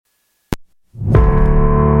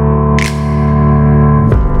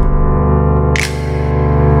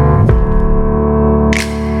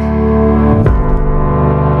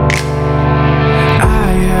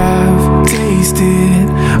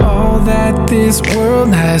this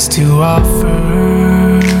world has to offer.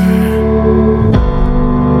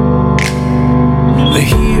 The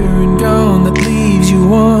here and gone that leaves you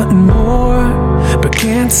wanting more, but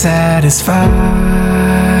can't satisfy.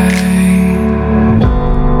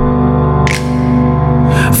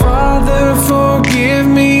 Father, forgive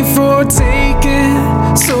me for taking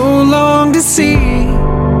so long to see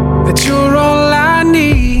that you're all I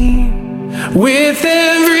need. With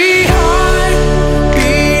every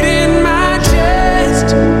heartbeat in my chest,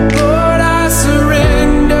 Lord, I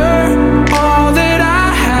surrender all that I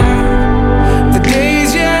have. The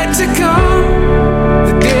days yet to come,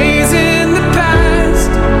 the days in the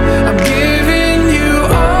past, I'm giving you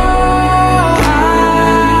all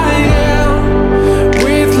I am.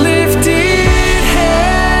 With lifted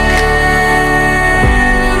hands,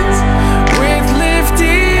 with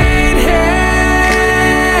lifted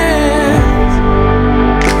hands,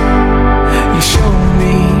 you show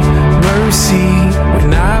me mercy when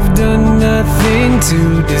I've done nothing to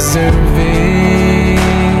deserve it.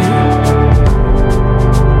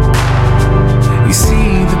 You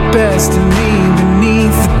see the best in me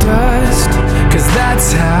beneath the dust, 'cause that's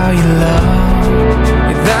how you love,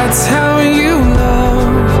 yeah, that's how you love.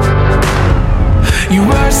 You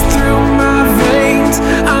rush through my veins,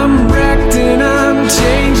 I'm wrecked and I'm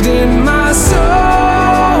changed, and my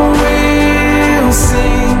soul will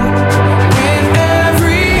sing. With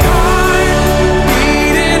every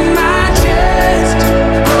heartbeat in my chest,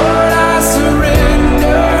 Lord, I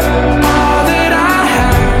surrender all that I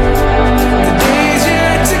have. The days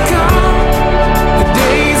yet to come, the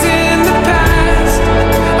days in the past,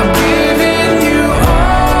 I'm giving you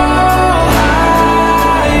all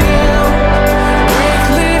I am. With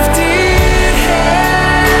lifted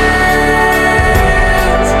hands,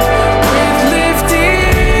 with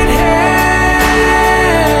lifted hands.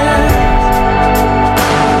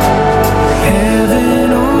 Heaven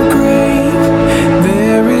or grave,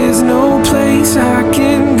 there is no place I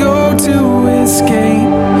can go to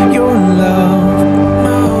escape your love.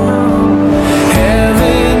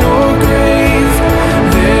 Heaven or grave,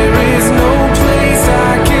 there is no place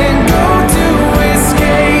I can go to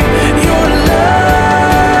escape your love.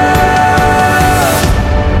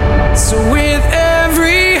 So with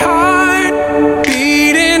every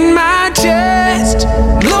heartbeat in my chest,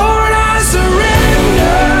 Lord, I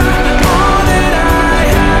surrender all that I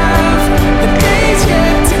have. The days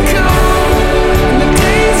yet to come, and the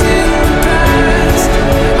days in the past,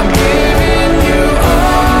 I'm giving you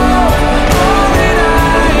all that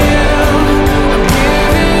I am. I'm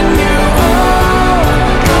giving you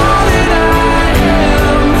all that I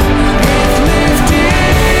am. With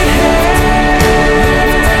lifted hands, with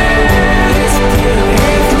lifted hands,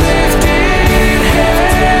 with lifted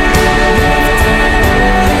hands, with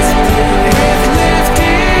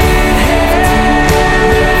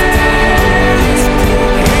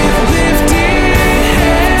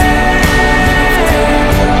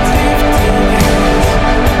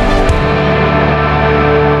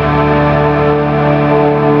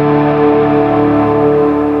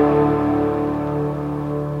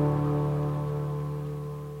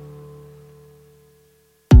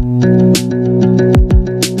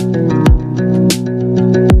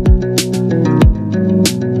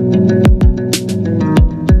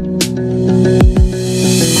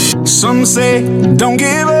Some say don't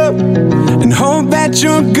give up and hope that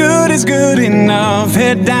your good is good enough.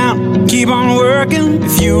 Head down, keep on working.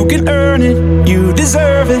 If you can earn it, you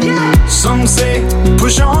deserve it. Some say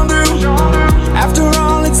push on through. After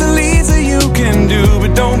all, it's the least that you can do.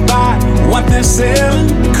 But don't buy what they're selling,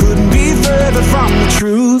 couldn't be further from the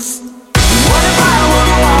truth. What if I were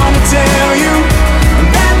the one to tell you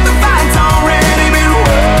that the fight's already been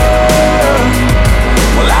won?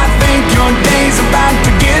 Well, I think your day's about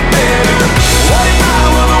to get better. What if I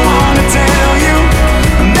were the one to tell you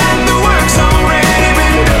that the work's already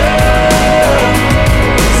been done?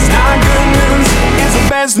 It's not good news, it's the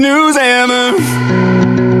best news ever.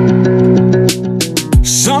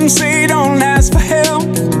 Some say don't ask for help,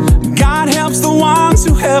 God helps the ones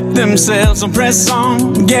who help themselves. So press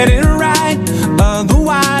on, get it right,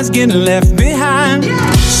 otherwise get left behind.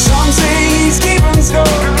 Some say he's keeping score,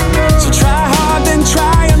 so try hard, then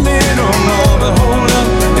try a little more. But hold up,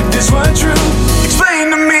 if this were true, explain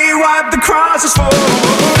to me what the cross is for.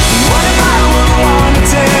 What if I were the one to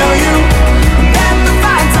tell you that the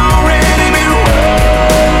fight's already been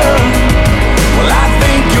won? Well, I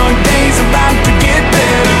think your day's about to get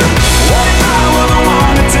better. What if I were the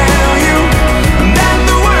one to tell you that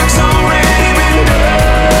the work's already been done?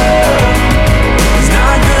 It's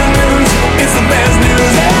not good news, it's the best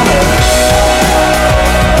news ever.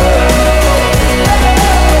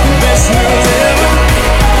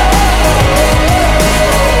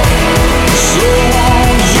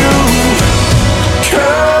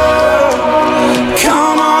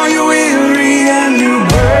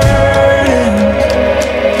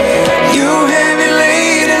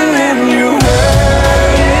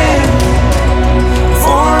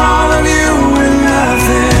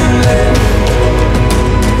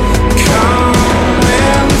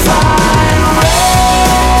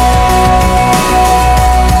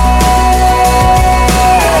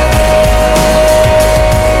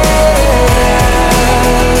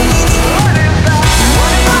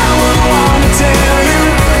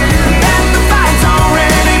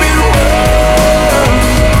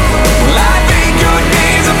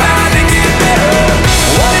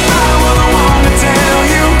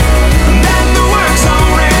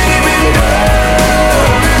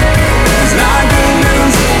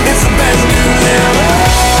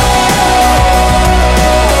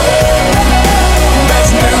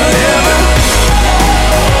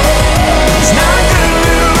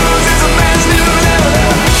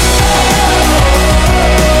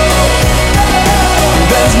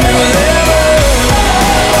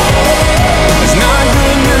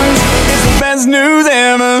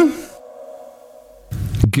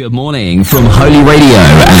 Good morning from Holy Radio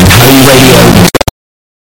and Holy Radio.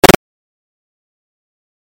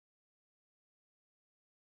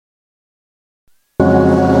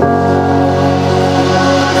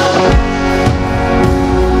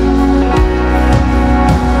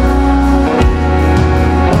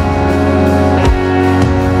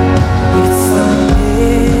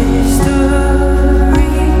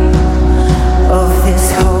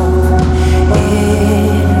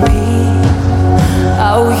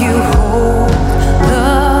 How you hold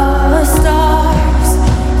the stars.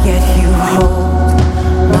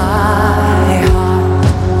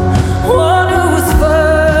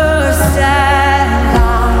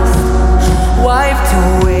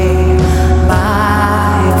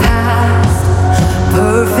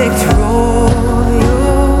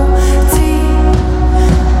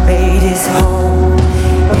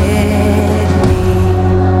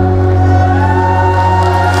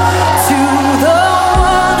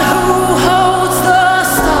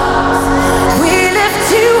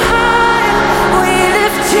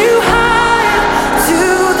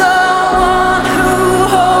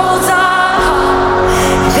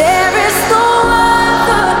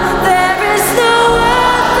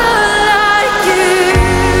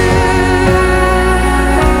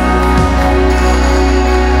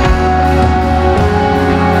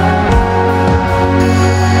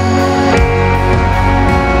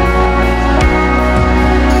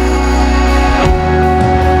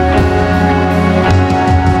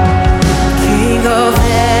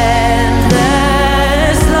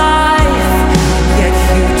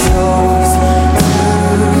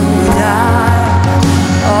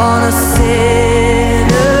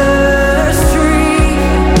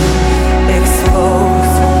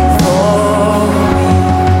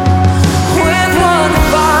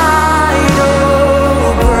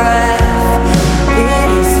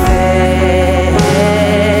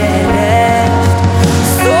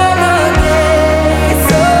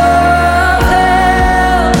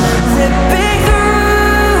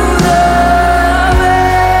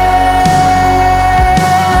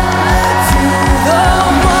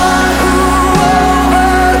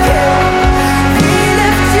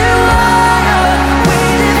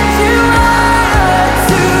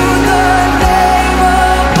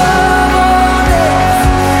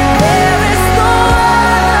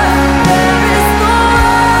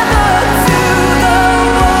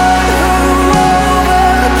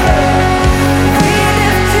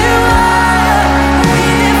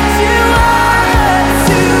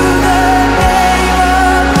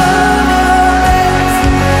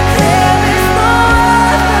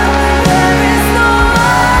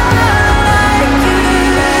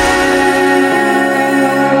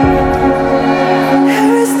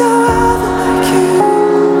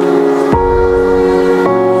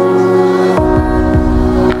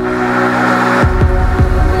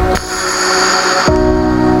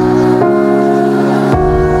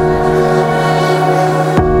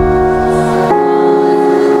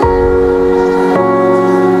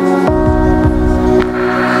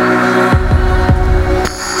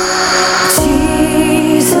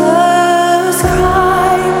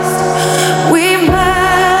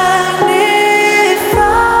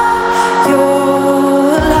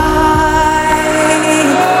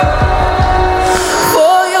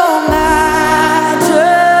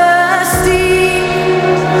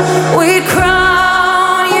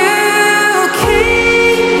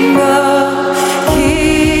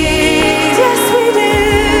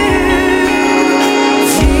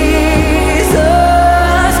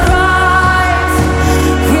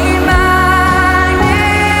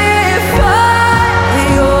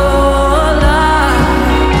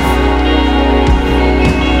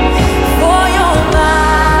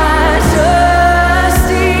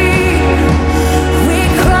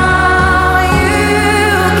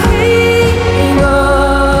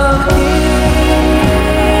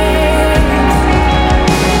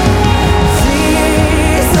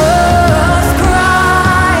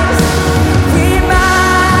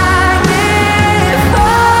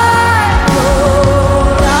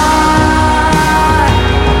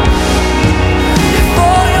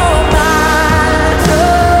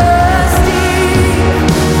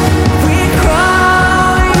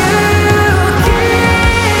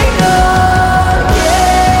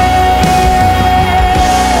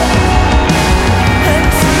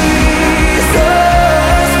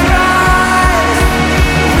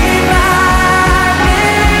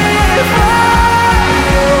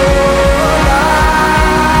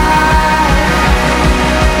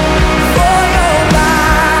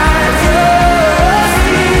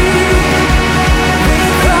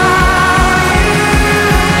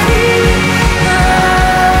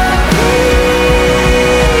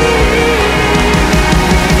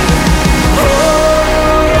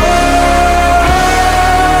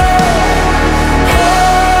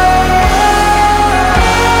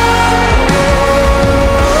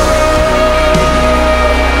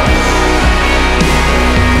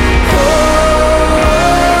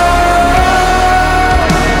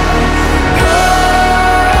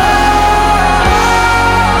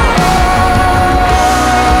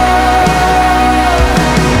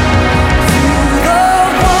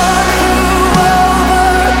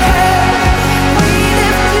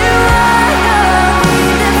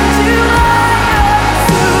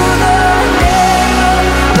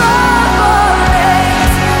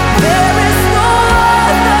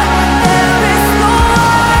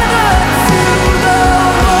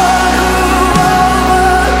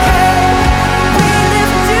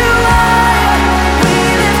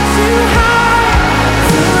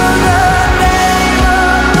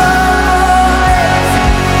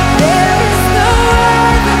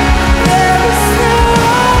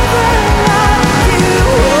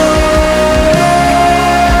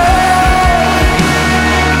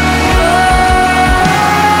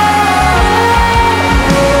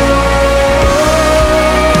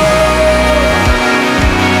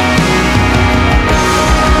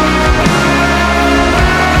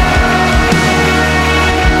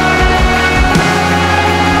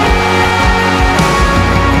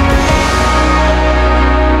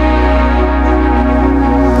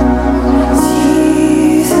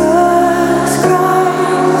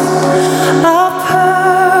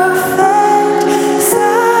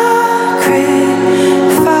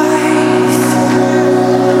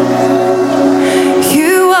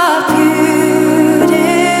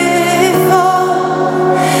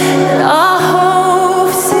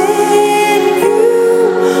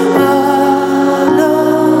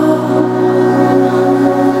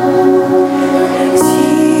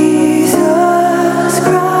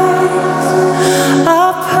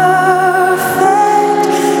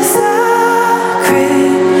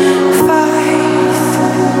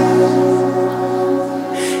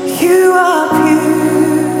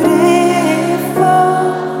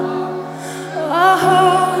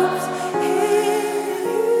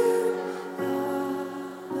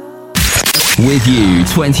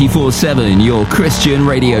 24/7 your Christian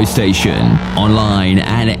radio station, online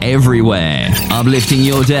and everywhere. Uplifting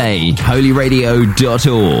your day,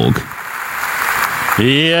 holyradio.org.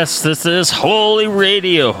 Yes, this is Holy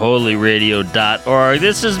Radio, holyradio.org.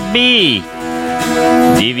 This is me,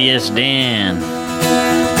 DVS Dan,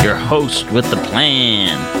 your host with the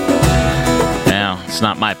plan. Now, it's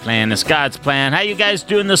not my plan, it's God's plan. How you guys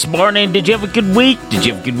doing this morning? Did you have a good week? Did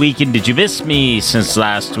you have a good weekend? Did you miss me since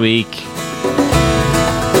last week?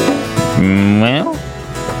 Well,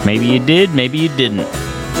 maybe you did, maybe you didn't.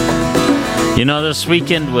 You know, this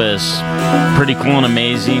weekend was pretty cool and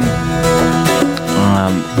amazing.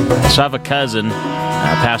 So I have a cousin,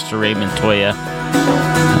 Pastor Ray Montoya.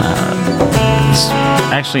 He's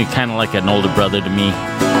actually kind of like an older brother to me.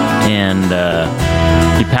 And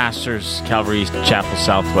he pastors Calvary Chapel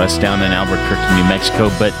Southwest down in Albuquerque, New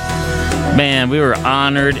Mexico. But, man, we were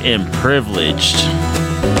honored and privileged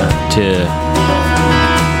to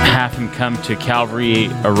have him come to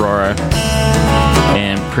Calvary Aurora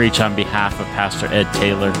and preach on behalf of Pastor Ed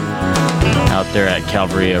Taylor out there at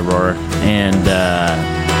Calvary Aurora. And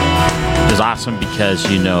it was awesome because,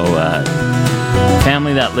 you know,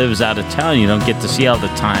 family that lives out of town you don't get to see all the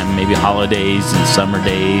time, maybe holidays and summer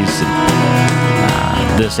days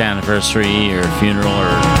and this anniversary or funeral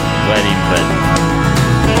or wedding.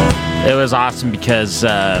 But it was awesome because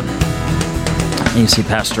you see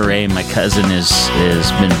Pastor Ray, my cousin,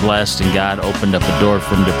 has been blessed, and God opened up a door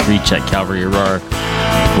for him to preach at Calvary Aurora,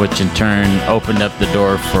 which in turn opened up the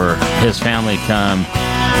door for his family to come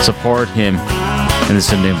support him and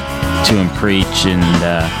listen to him preach. And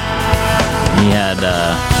he had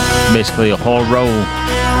basically a whole row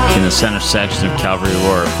in the center section of Calvary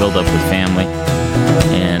Aurora filled up with family,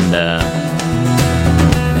 and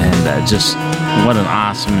just what an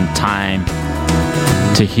awesome time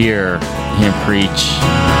to hear him preach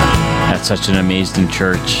at such an amazing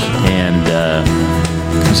church. And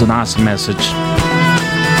it was an awesome message,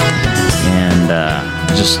 and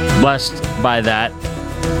just blessed by that.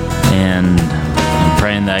 And I'm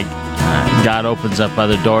praying that God opens up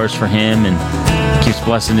other doors for him and keeps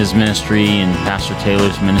blessing his ministry and Pastor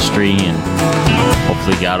Taylor's ministry, and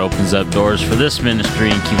hopefully God opens up doors for this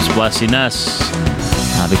ministry and keeps blessing us,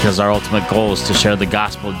 because our ultimate goal is to share the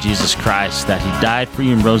gospel of Jesus Christ, that he died for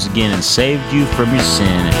you and rose again and saved you from your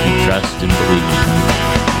sin if you trust and believe in him.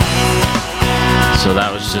 So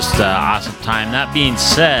that was just an awesome time. That being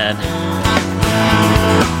said,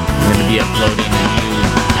 I'm going to be uploading a new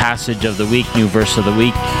passage of the week, new verse of the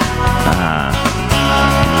week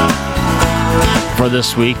for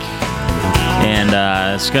this week, and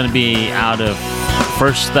it's going to be out of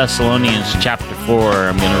 1 Thessalonians chapter 4.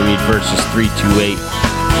 I'm going to read verses 3 to 8,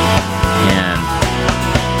 and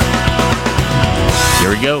here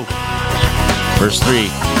we go. Verse 3: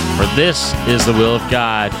 For this is the will of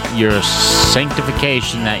God, your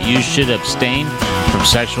sanctification, that you should abstain from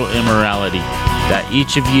sexual immorality, that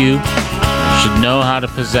each of you should know how to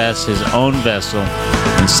possess his own vessel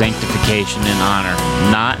in sanctification and honor,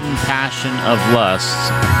 not in passion of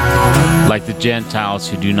lust, like the Gentiles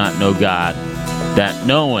who do not know God, that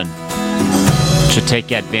no one should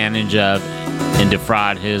take advantage of and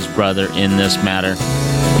defraud his brother in this matter,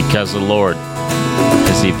 because the Lord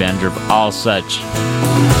is the avenger of all such,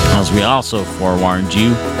 as we also forewarned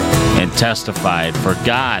you and testified. For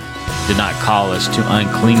God did not call us to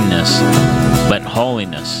uncleanness, but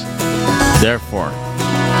holiness. Therefore,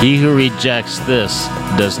 he who rejects this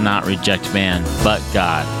does not reject man, but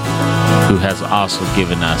God, who has also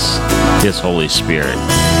given us his Holy Spirit.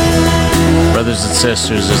 Brothers and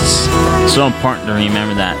sisters, it's so important to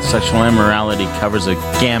remember that sexual immorality covers a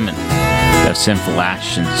gamut of sinful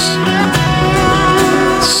actions.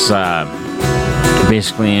 It's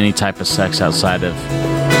basically any type of sex outside of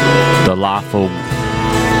the lawful,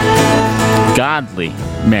 godly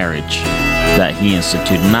marriage that he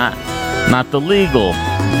instituted, not the legal,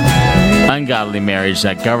 ungodly marriage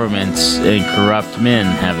that governments and corrupt men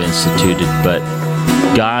have instituted, but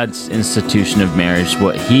God's institution of marriage,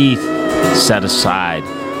 what he set aside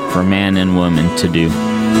for man and woman to do.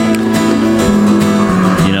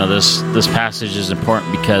 You know, this passage is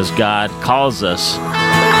important because God calls us,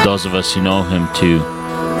 those of us who know him, to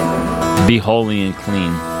be holy and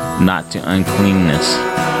clean, not to uncleanness.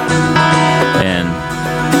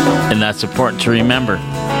 And that's important to remember,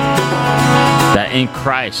 that in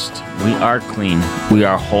Christ we are clean, we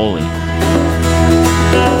are holy,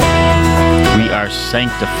 we are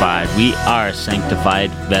sanctified, we are a sanctified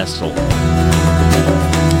vessel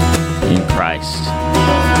in Christ.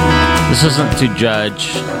 This isn't to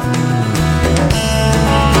judge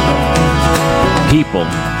people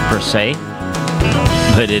per se,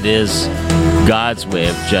 but it is God's way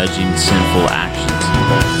of judging sinful actions.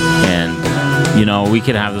 And we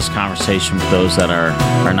could have this conversation with those that are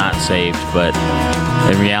not saved, but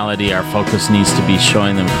in reality, our focus needs to be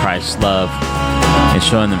showing them Christ's love and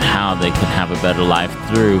showing them how they can have a better life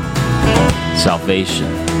through salvation,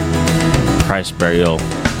 Christ's burial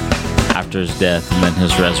after his death, and then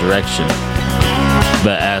his resurrection.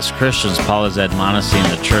 But as Christians, Paul is admonishing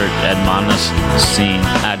the church in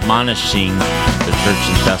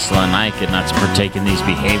Thessalonica not to partake in these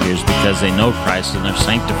behaviors because they know Christ and they're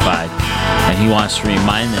sanctified. And he wants to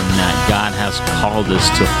remind them that God has called us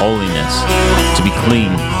to holiness, to be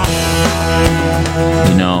clean.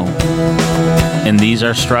 And these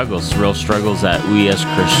are struggles, real struggles that we as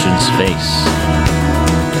Christians face.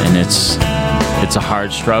 And it's a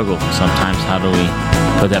hard struggle. Sometimes how do we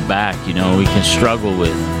put that back? We can struggle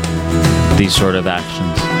with these sort of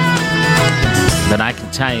actions. But I can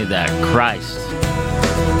tell you that Christ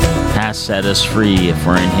has set us free if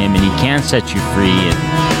we're in him, and he can set you free,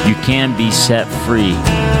 and you can be set free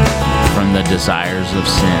from the desires of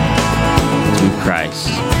sin through Christ.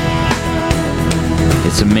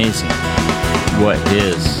 It's amazing what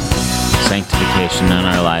his sanctification in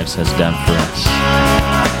our lives has done for us.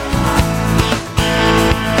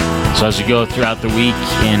 So as you go throughout the week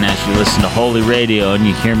and as you listen to Holy Radio and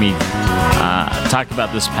you hear me talk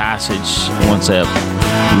about this passage, once I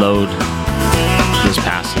load this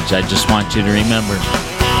passage, I just want you to remember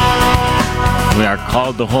we are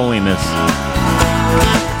called to holiness.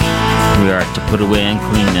 We are to put away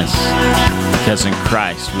uncleanness because in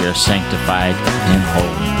Christ we are sanctified and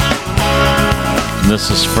holy. And this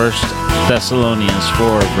is 1 Thessalonians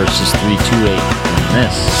 4 verses 3-8, and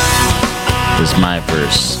this is my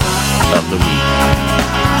verse of the week.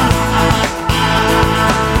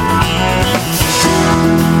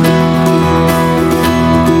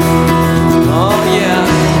 Oh yeah.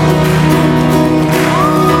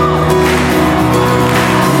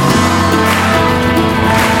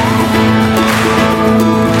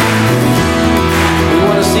 We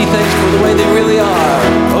want to see things for the way they really are.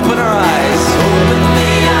 Open our eyes. Open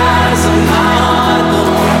the eyes of my heart,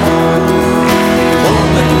 Lord.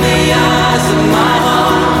 Open the eyes of my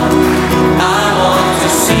heart. I want to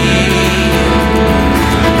see.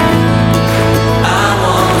 I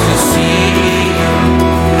want to see.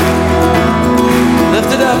 Lift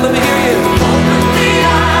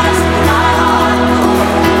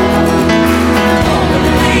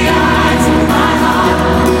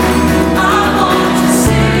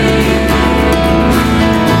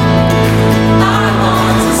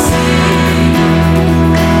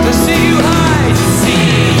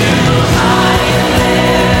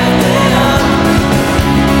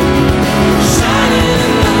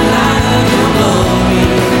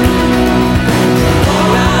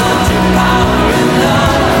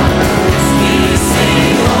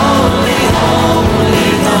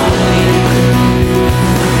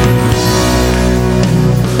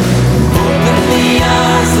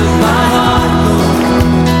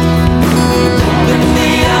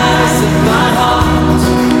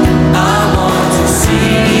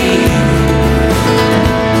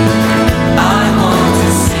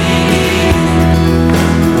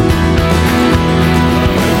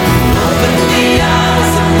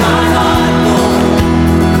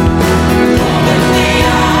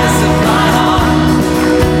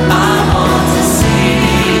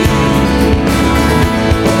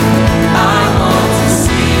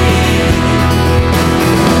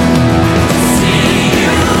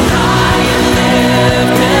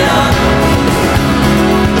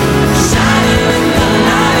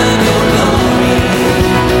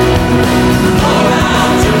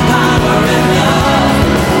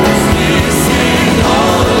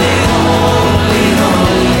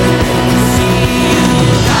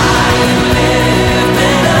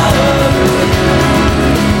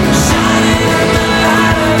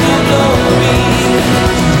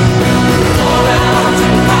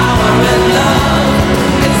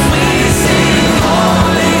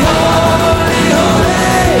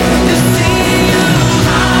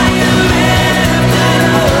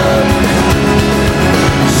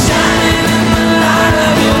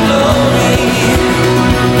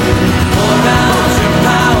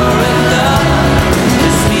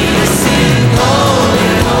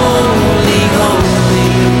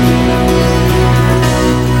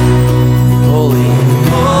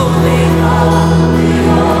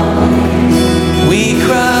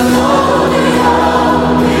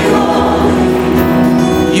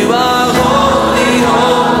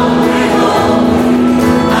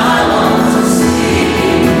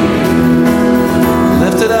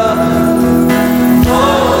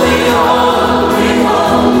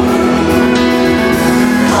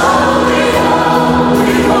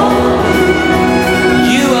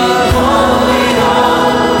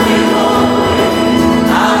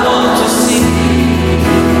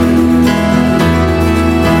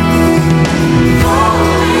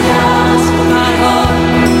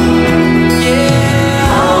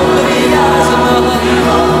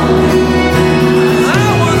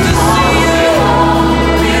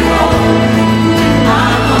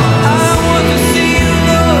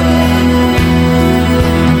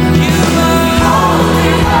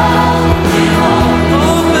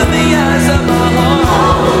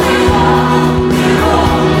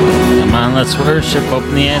worship.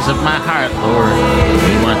 Open the eyes of my heart, Lord.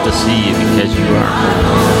 We want to see you because you are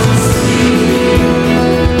holy.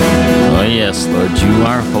 Oh, yes, Lord, you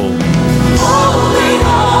are holy. Holy,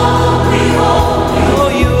 holy, holy. Oh,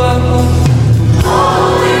 you are holy.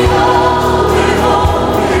 Holy, holy,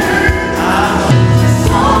 holy.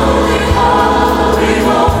 Holy, holy,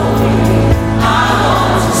 holy. I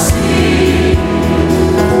want to see.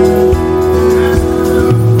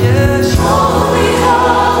 Yes, holy,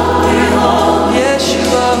 holy, holy. Yes, you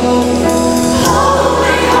are holy.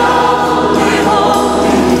 Holy, holy,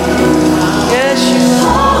 holy. Yes, you are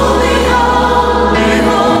holy, holy,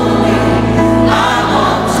 holy. I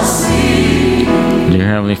want to see. Dear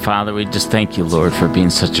Heavenly Father, we just thank you, Lord, for being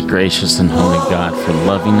such a gracious and holy God, for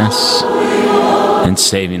loving us and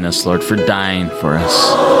saving us, Lord, for dying for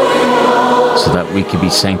us so that we could be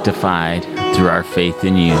sanctified through our faith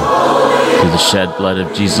in you, through the shed blood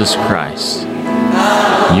of Jesus Christ,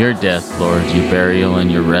 your death, Lord, your burial,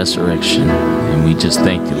 and your resurrection. And we just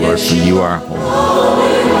thank you, Lord, for you are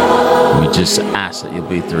holy. We just ask that you'll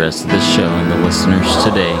be with the rest of this show and the listeners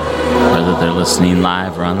today, whether they're listening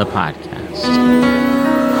live or on the podcast.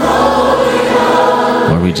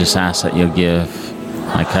 Lord, we just ask that you'll give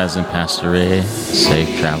my cousin, Pastor Ray,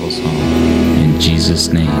 safe travels home. In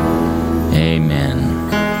Jesus' name, amen.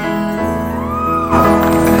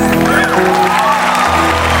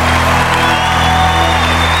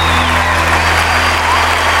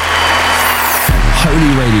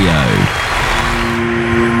 Holy Radio.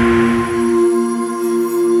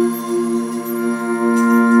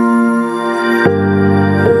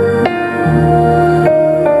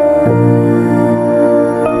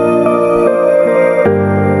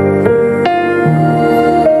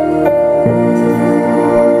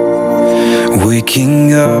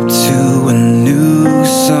 Waking up to a new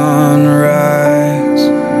sunrise,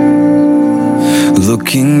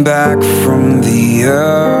 looking back from the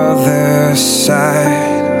other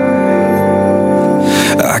side.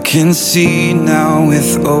 I can see now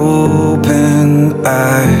with open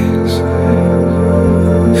eyes,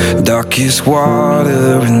 darkest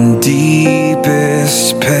water and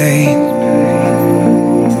deepest pain.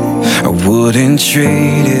 I wouldn't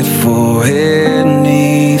trade it for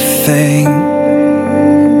anything,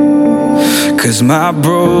 'cause my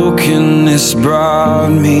brokenness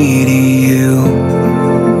brought me to you,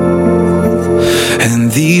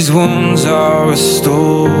 and these wounds are a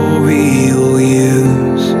story you'll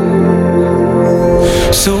use.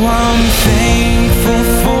 So I'm thankful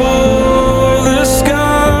for the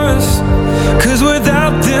scars, 'cause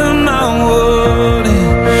without them I wouldn't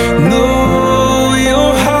know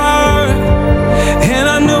your heart, and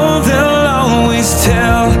I know they'll always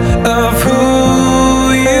tell of who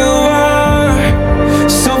you are.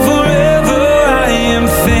 So forever I am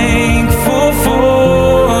thankful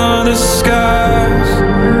for the scars.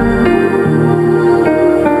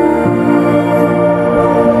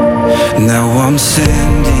 Now I'm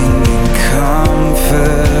standing in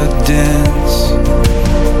confidence,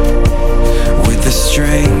 with the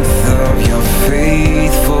strength of your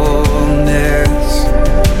faithfulness,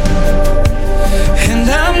 and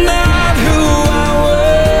I'm not who I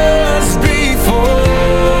was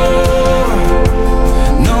before.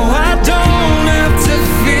 No, I don't have to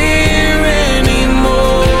fear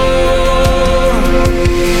anymore.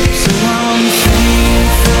 So I'm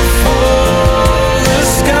thankful for the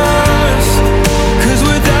scars, 'cause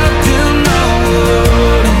without them I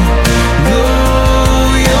wouldn't know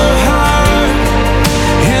your heart,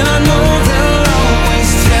 and I know they'll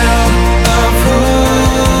always tell of who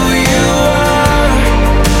you are.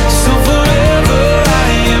 So forever I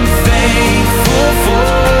am thankful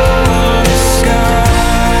for the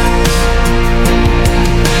scars.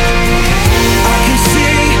 I can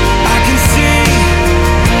see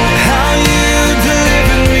how you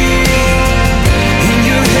delivered me. In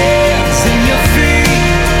your hands and your feet,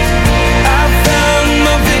 I found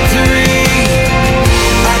my victory.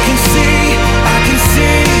 I can see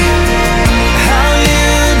how you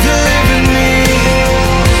delivered me.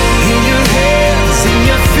 In your hands and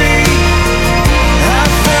your feet, I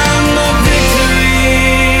found my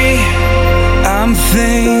victory. I'm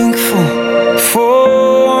thankful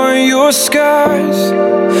for your scars,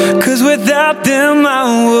 'cause without them I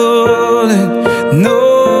wouldn't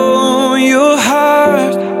know your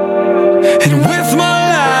heart, and with my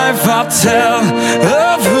life I'll tell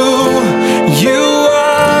of who you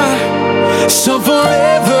are. So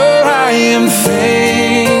forever I am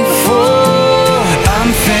thankful.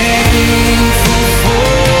 I'm thankful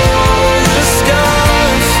for the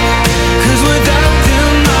scars, 'cause without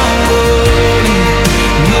them I wouldn't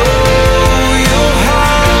know your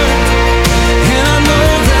heart, and I know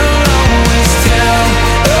they'll always tell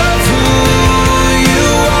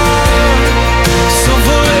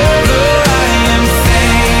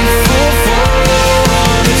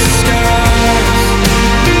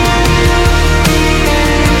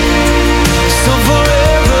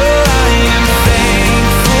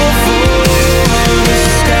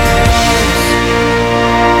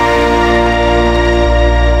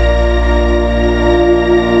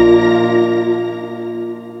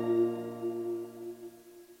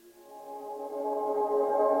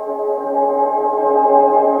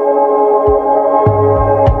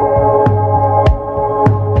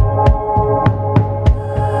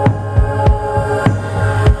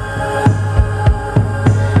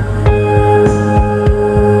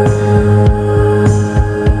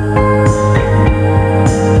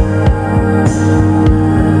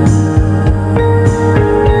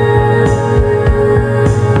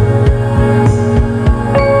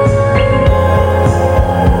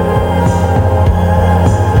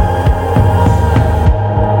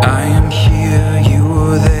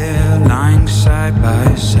side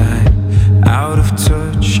by side, out of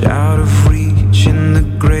touch, out of reach in the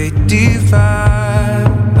great divide.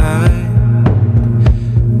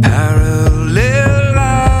 Parallel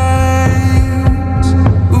lines.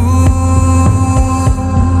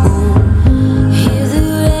 Hear the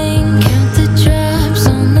rain, count the drops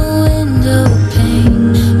on the window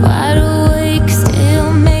pane. Wide awake,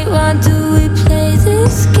 stalemate. Why do we play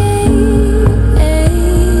this game?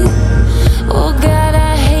 Oh God,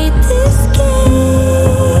 I hate this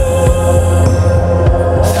game.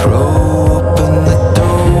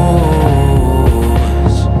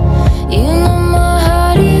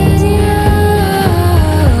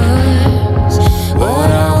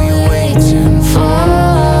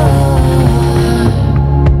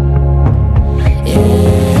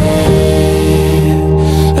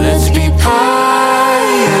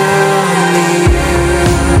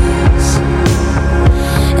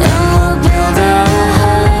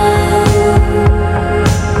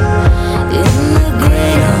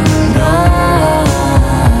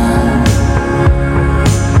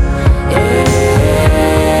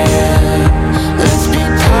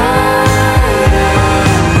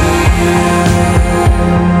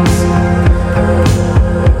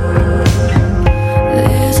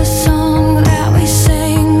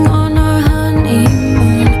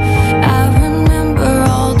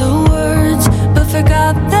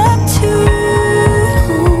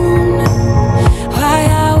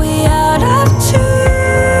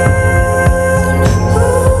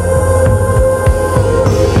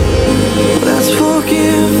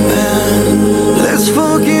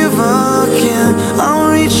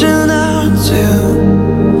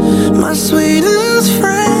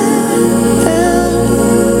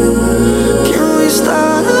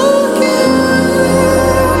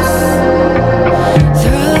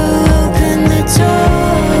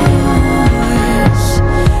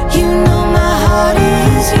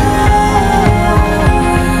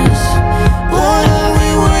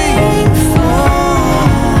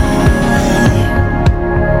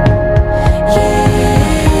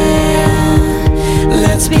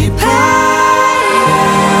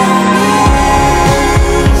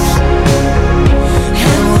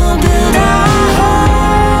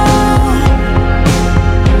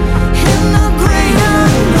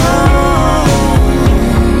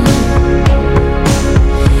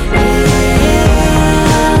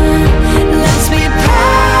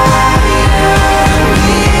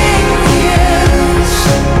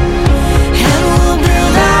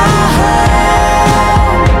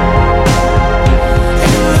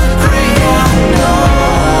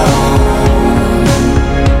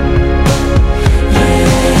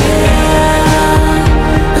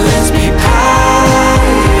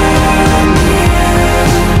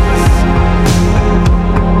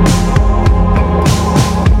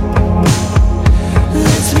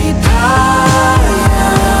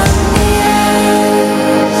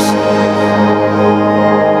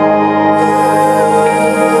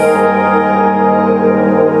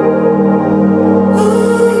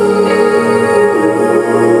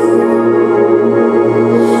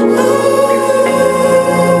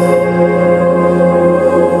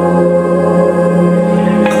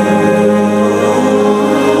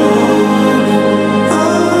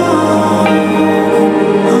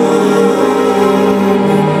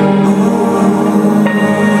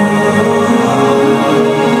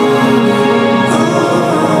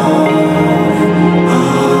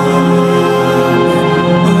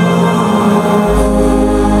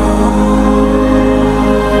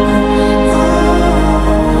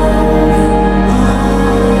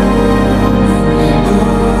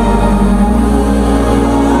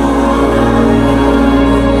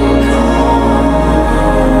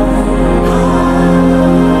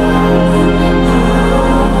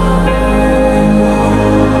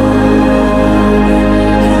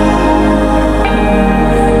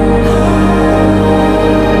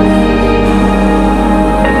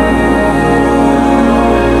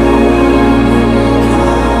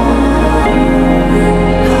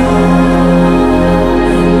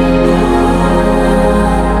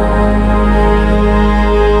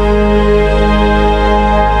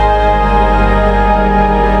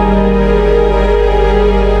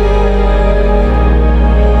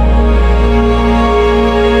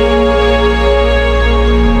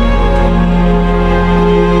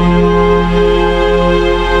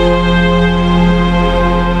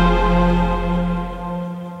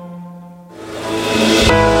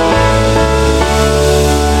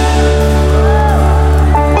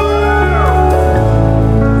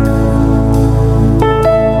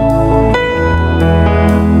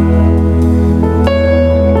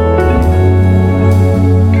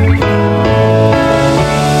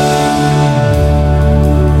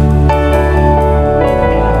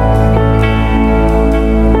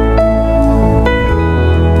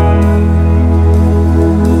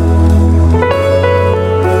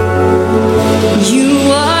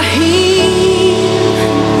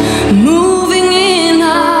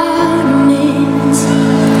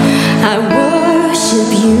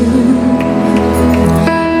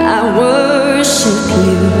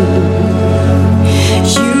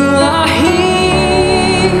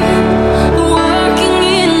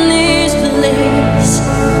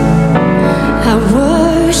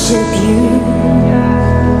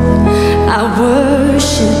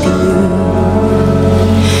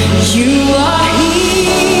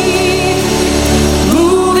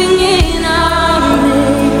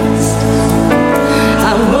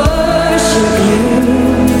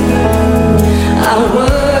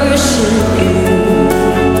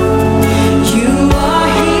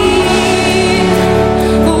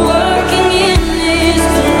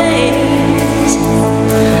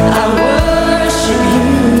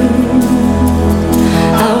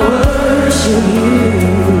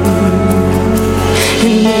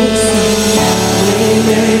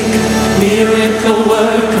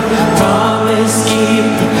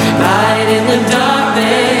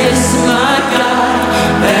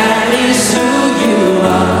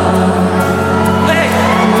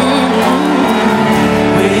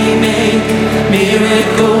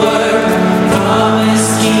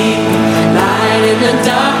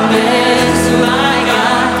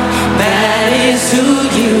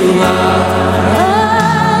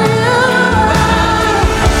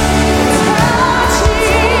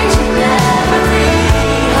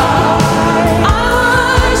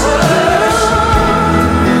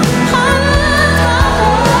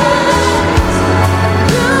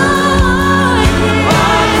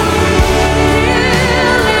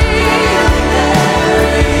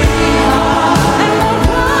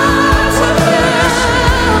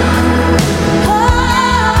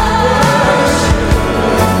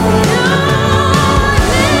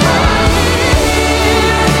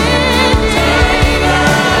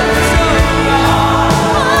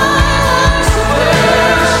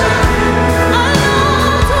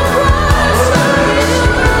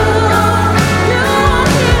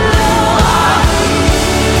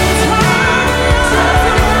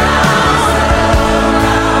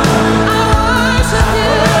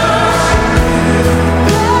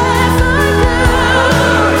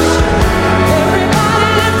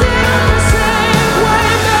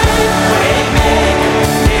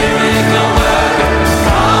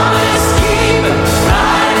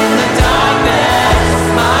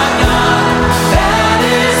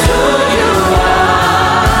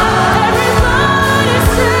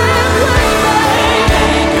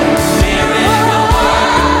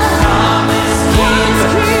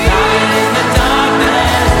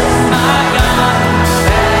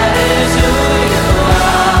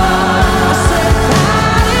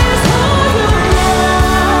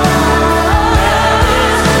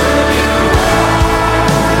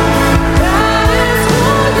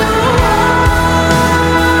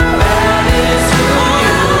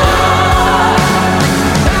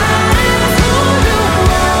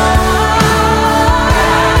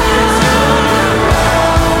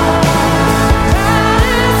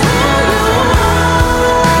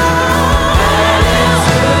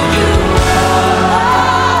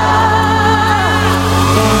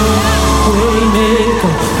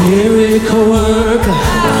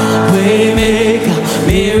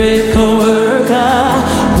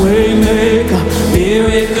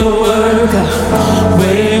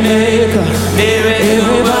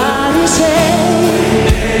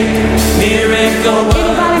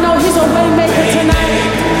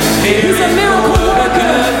 miracle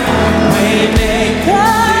worker, waymaker,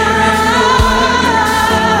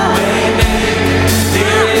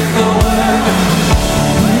 miracle worker.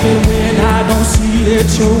 Even when I don't see that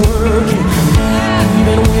you're working,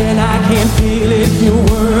 even when I can't feel it, you're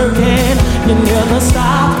working.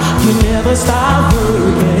 You never stop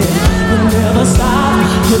working.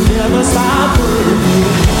 You never stop working.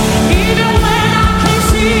 Even when I can't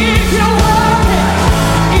see it, you're working.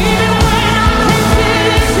 Even when I can't feel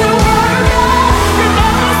it, you're working. You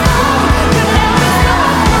never stop working.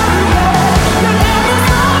 You never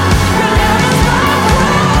stop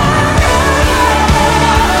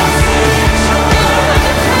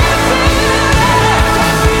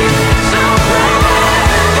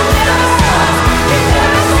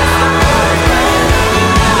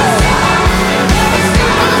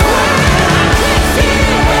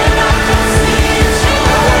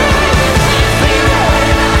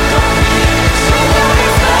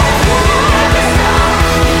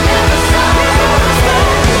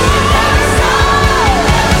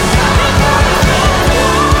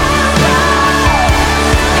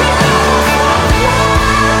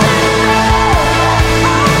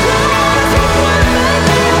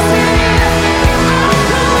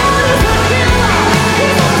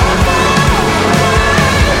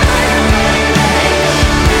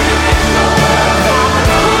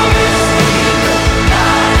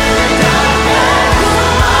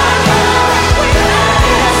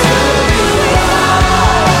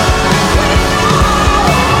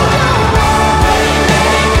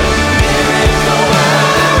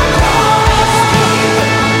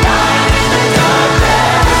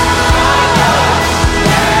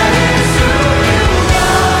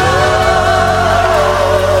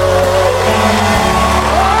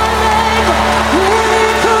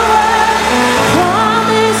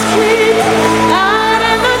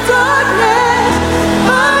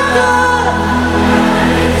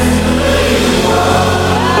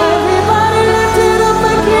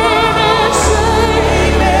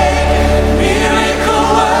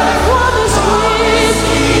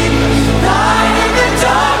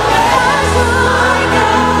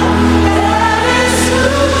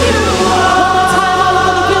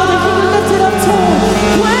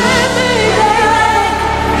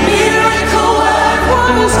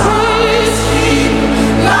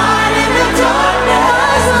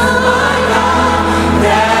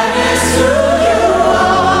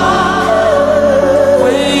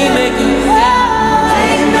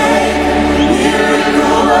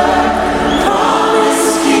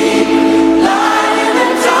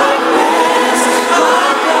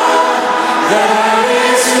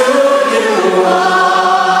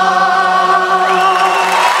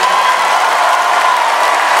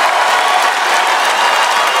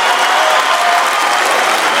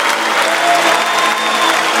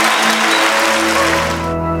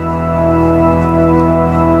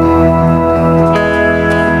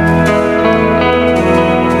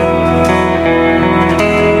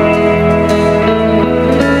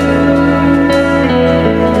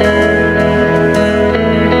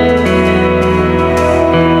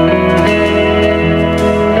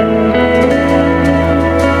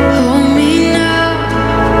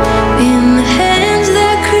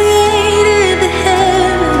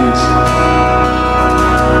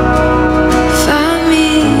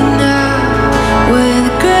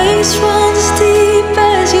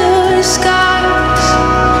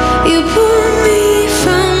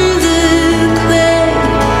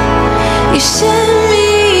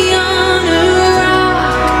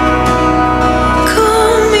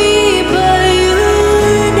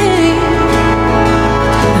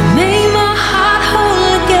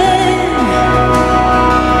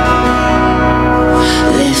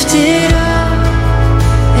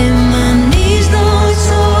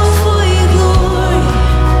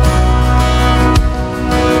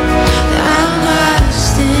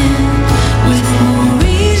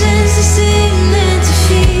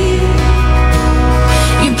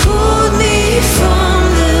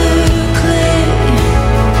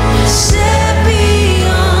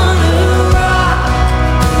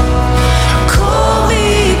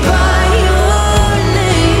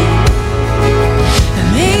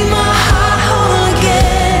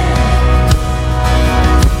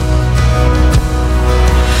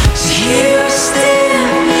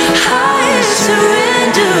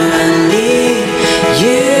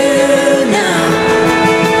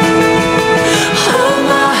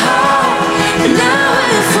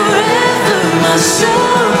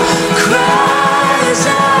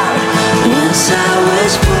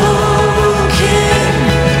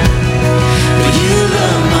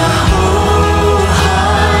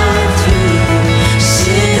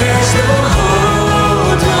Sin has no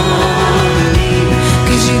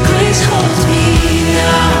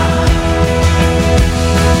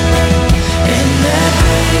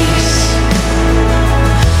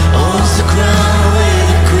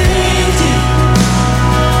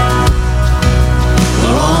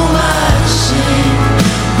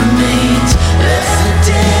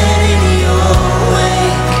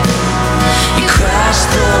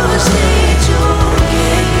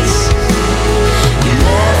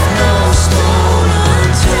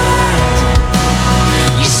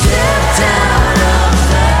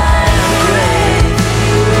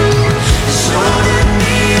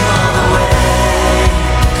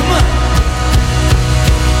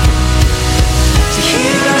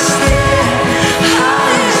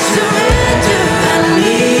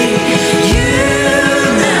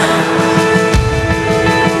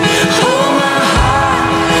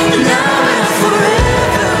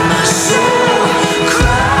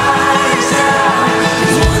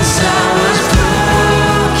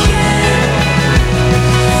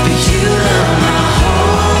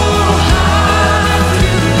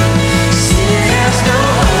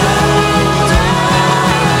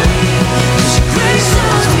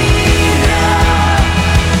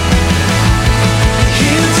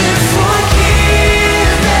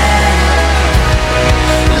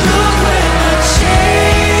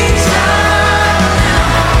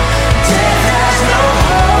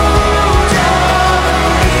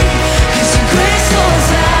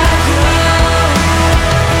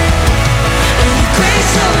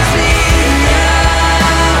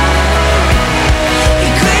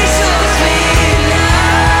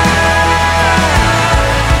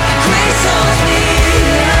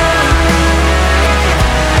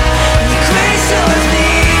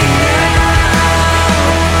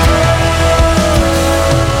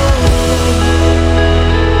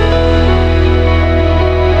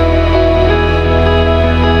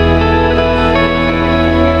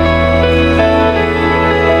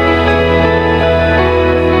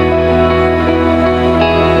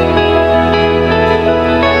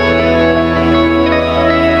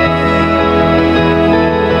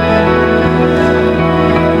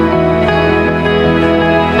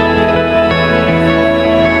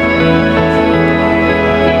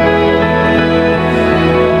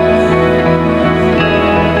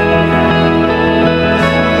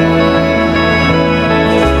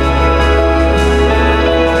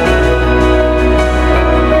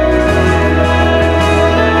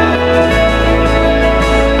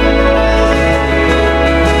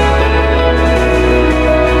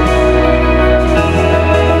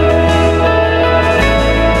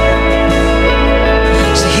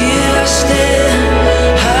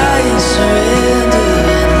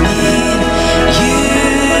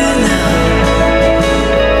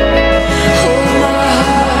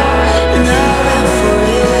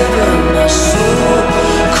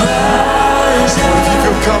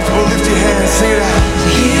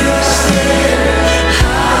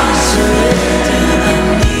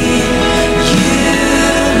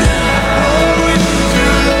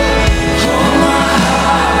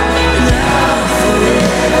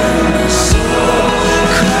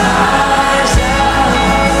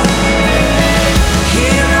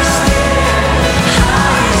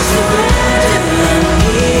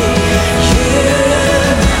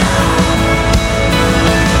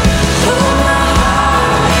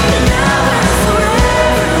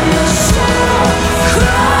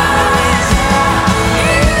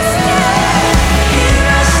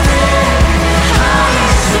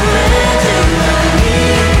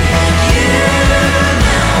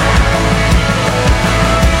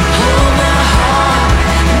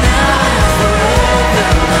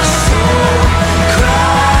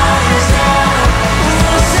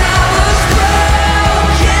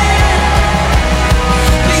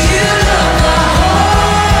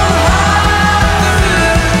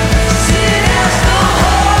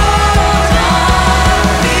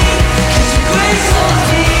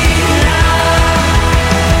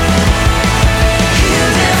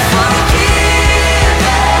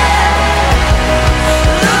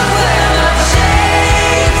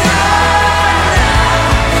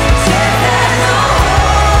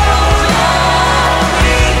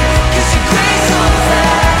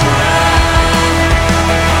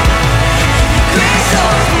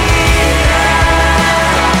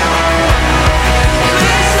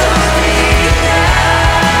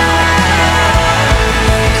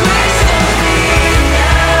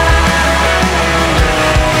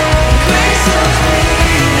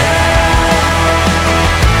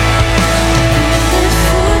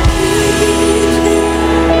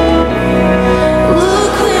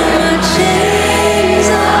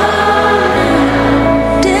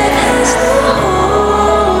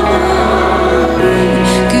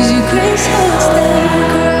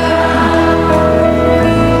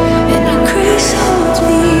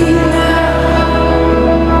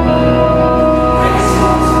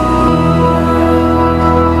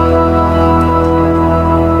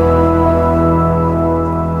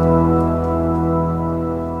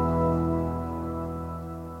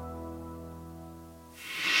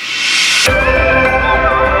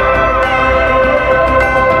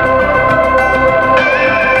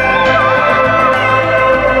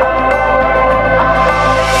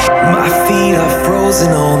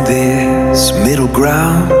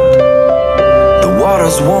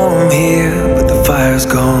fire's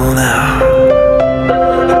gone out.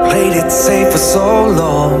 I played it safe for so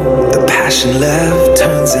long, the passion left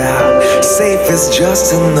turns out. Safe is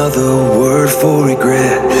just another word for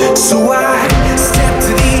regret. So I step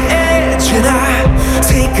to the edge and I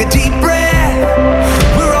take a deep breath.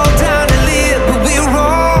 We're all down to live, but we're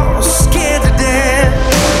all scared to death.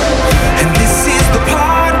 And this is the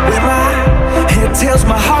part where my head tells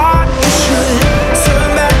my heart you should turn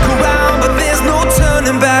back around, but there's no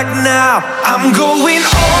turning back now. I'm going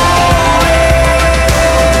all in.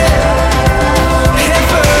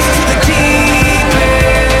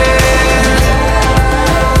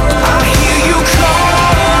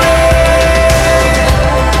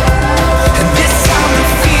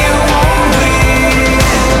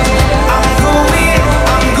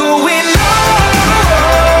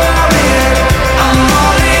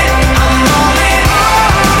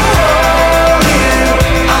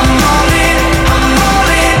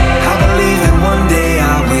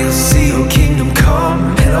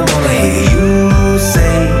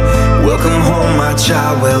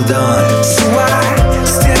 Child, well done. So I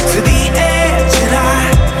step to the edge and I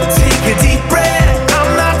take a deep breath.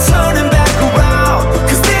 I'm not turning back around,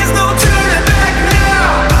 'cause there's no turning back now.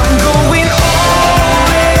 I'm going all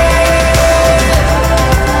in,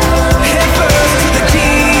 head first to the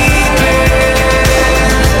deep end.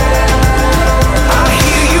 I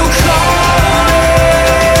hear you calling,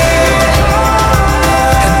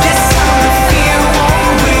 and this time the fear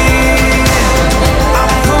won't win.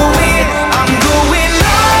 I'm going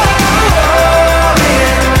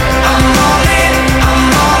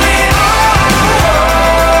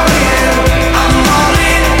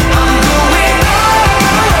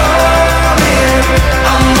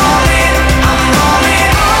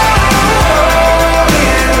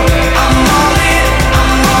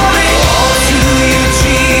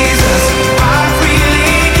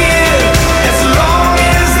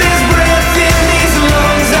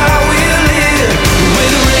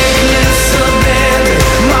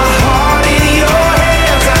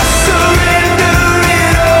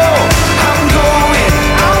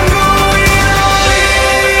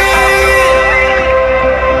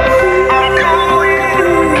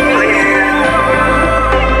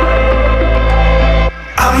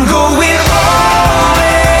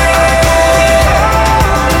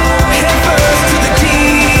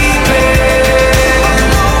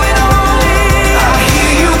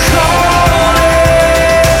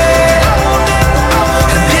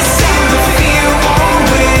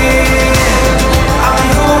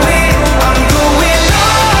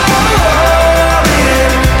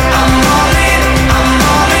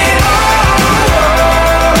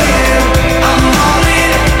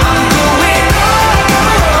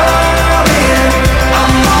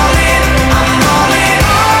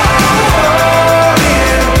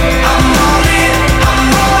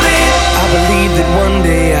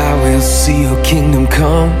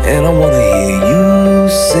and I wanna hear you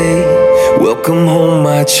say, welcome home,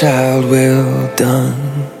 my child, well done.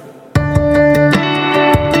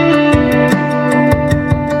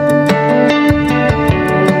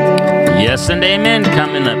 Yes and amen.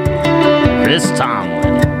 Coming up, Chris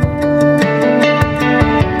Tomlin.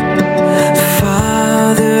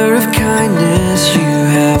 Father of kindness, you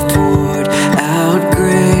have poured out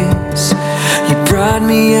grace. You brought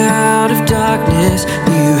me out of darkness.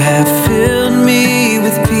 You have filled me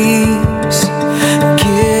with peace.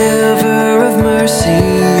 Giver of mercy,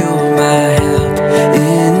 you're my help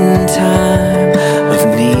in time of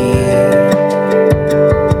need.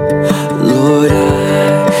 Lord,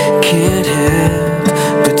 I can't help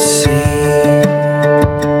but sing.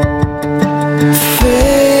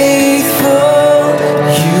 Faithful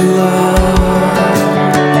you are,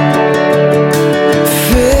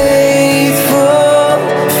 faithful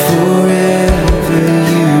forever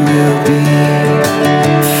you will be.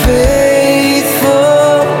 Faithful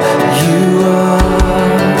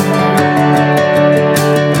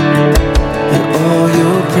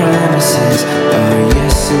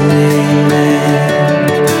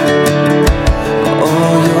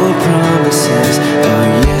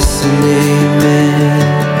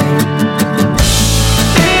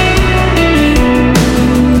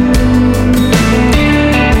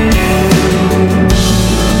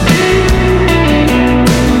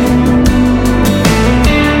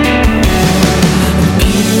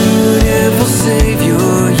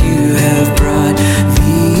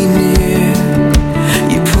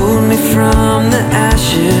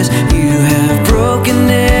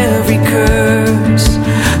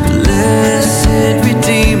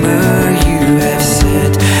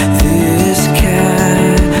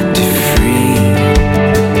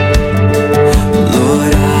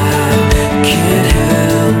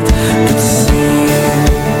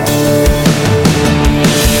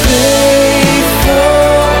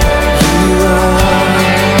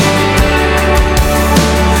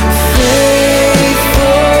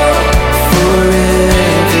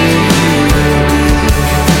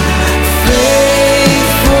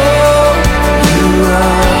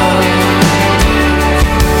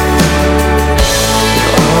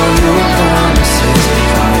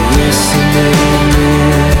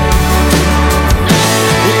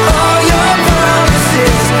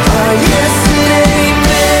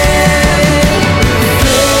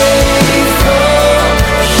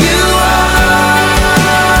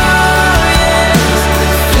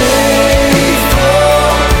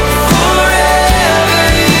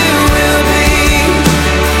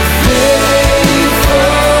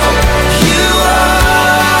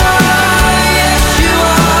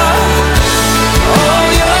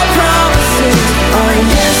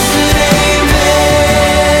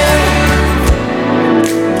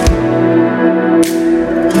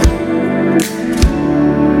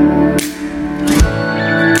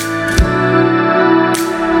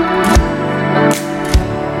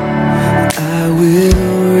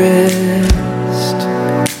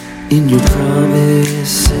In your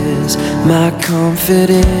promises, my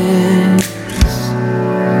confidence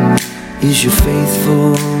is your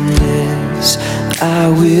faithfulness. I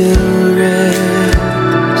will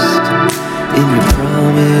rest in your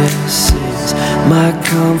promises. My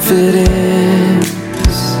confidence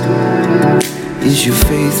is your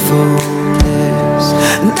faithfulness.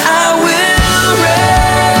 And I will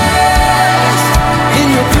rest in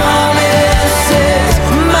your promises.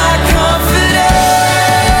 My confidence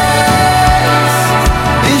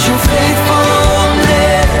is your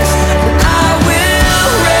faithfulness. And I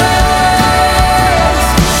will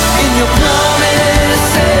rest in your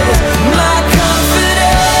promises. My confidence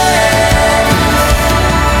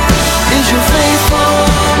is your faithfulness.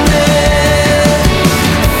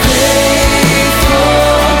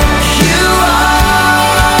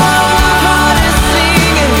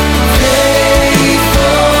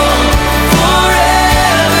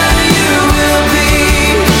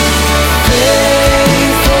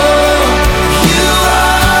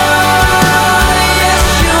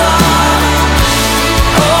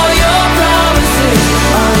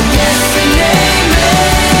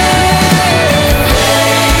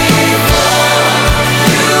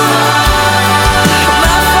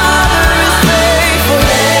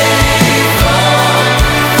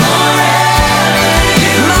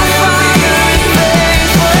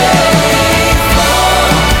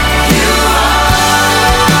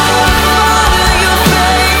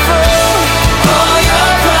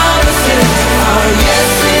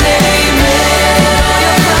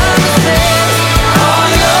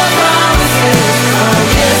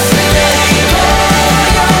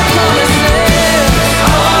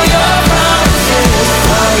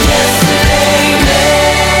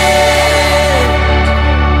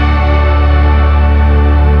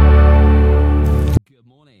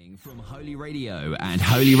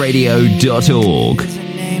 holyradio.org. There's a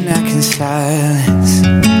name that can silence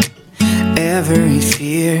every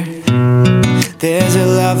fear. There's a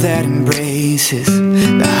love that embraces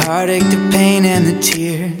the heartache, the pain, and the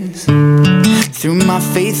tears. Through my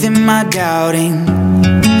faith and my doubting,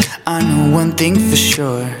 I know one thing for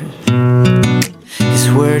sure.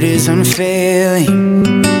 His word is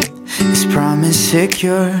unfailing, His promise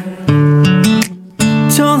secure.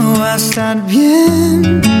 Todo va a estar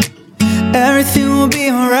bien, everything will be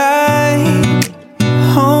alright.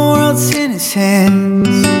 Whole world's in His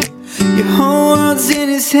hands, your whole world's in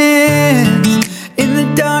His hands. In the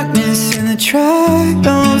darkness, in the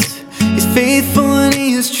trials, He's faithful and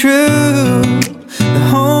He is true. The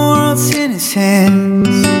whole world's in His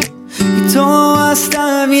hands, y todo va a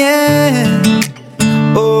estar bien.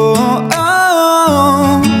 Oh, oh,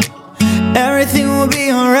 oh, everything will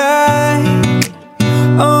be alright.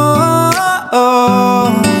 Oh, oh,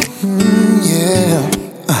 oh. Yeah.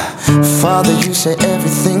 Father, you say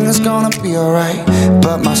everything's gonna be alright,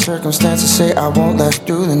 but my circumstances say I won't last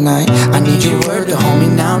through the night. I need your word to hold me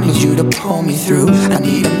now, need you to pull me through. I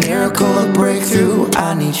need a miracle, a breakthrough,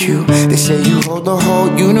 I need you. They say you hold the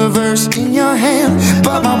whole universe in your hand,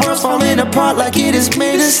 but my world's falling apart like it is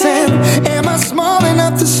made of sand. Am I small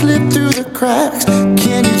enough to slip through the cracks?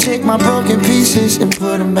 Can you take my broken pieces and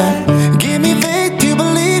put them back? Give me faith to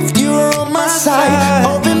believe you are on my side.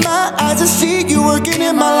 Open my eyes to see you working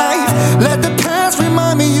in my life. Let the past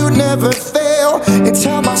remind me you never fail, and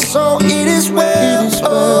tell my soul it is well.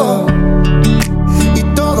 Oh. Y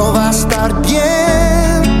todo va a estar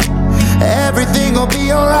bien, everything will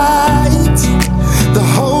be alright. The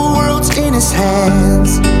whole world's in His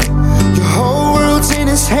hands, your whole world's in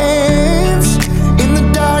His hands. In the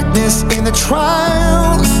darkness, in the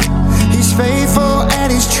trials, He's faithful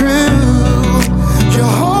and He's true. Your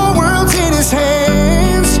whole world's in His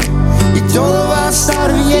hands, y todo va a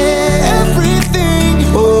estar bien. Everything,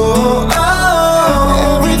 oh,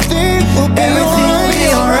 oh, everything will be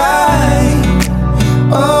alright.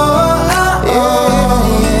 Oh, oh, oh,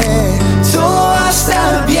 yeah. Todo va a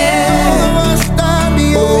estar bien.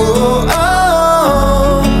 Oh,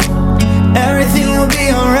 oh, everything will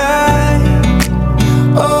be alright.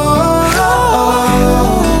 Oh,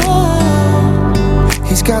 oh,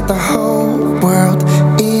 He's got the whole world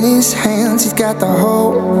in His hands. He's got the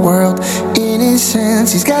whole world in His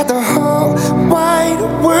hands. He's got the whole wide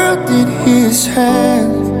world in His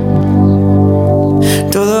hands.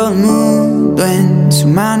 todo el mundo en su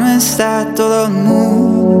mano está, todo el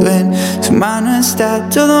mundo en su mano está,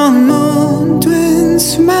 todo el mundo en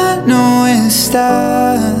su mano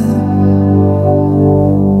está.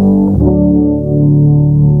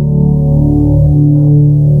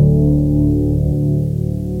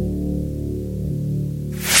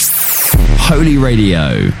 Holy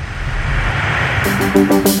Radio.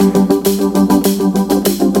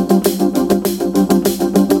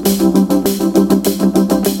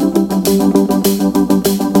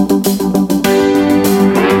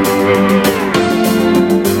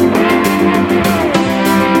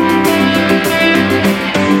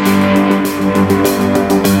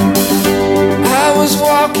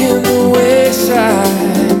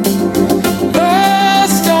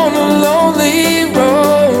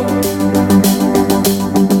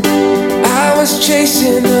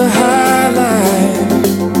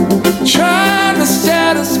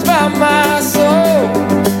 of my soul.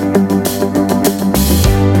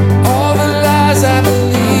 All the lies I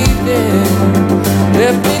believed in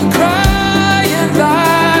left me crying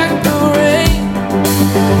like the rain.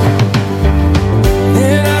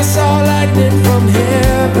 Then I saw lightning from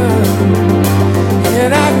heaven,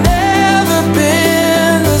 and I've never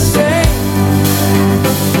been the same.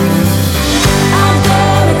 I'm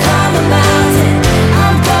gonna climb a mountain,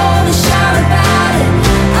 I'm gonna shout about it.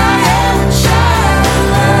 I am a child of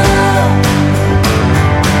love.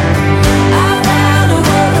 I found a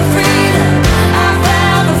world of freedom, I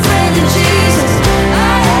found a friend in Jesus.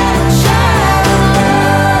 I am a child of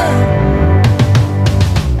love.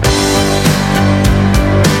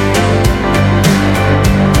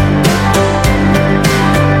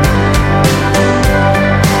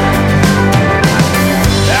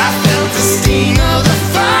 I felt the sting of the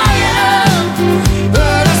fire,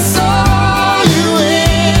 but I saw you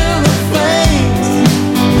in the flames.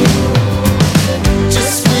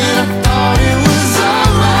 Just when I thought it was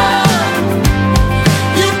over,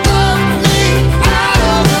 you pulled me out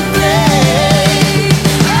of the flame.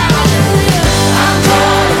 I'm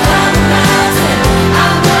gonna climb a mountain,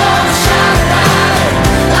 I'm gonna shout about it.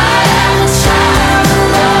 I am a child of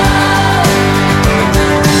love.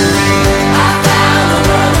 I found a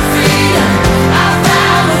world of freedom, I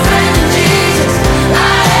found a friend in Jesus.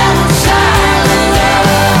 I am a child of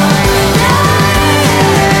love.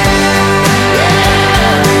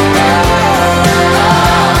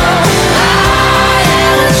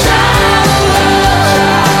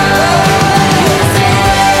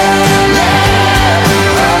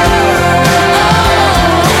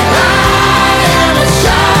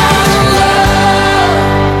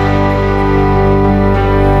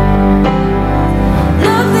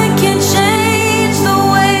 Nothing can change the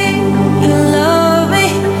way you love me.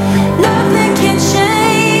 Nothing can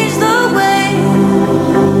change the way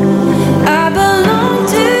I belong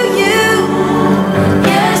to you.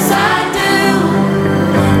 Yes, I do.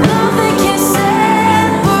 Nothing can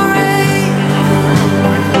separate.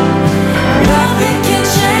 Nothing can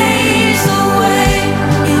change the way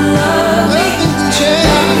you love me.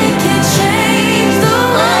 Nothing can change the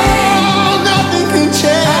way I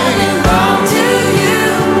belong to you.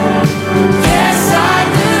 Yes, I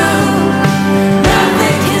do.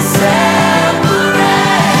 Nothing can separate.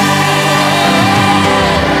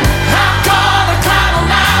 I'm gonna climb a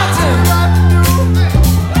mountain.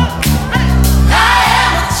 I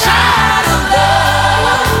am a child of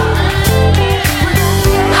love.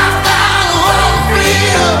 I found a world of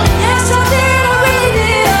freedom. Yes, I did. I really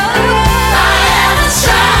did. I am a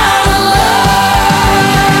child of love.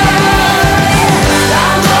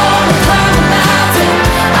 I'm gonna climb a mountain,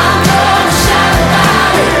 I'm gonna shout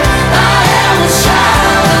about it. I am a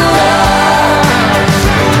child of love.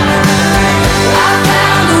 I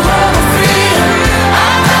found a world of freedom, I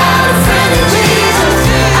found a friend in Jesus.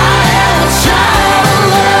 I am a child of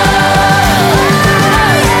love.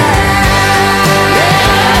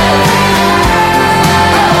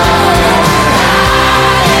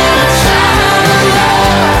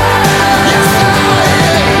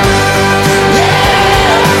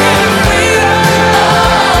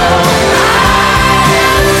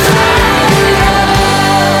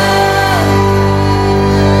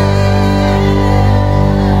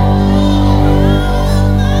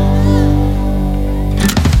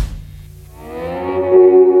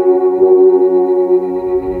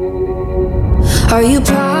 Are you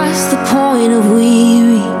past the point of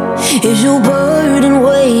weary? Is your burden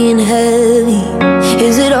weighing heavy?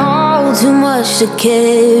 Is it all too much to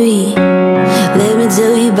carry? Let me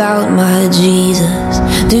tell you about my Jesus.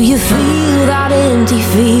 Do you feel that empty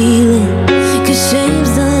feeling? 'Cause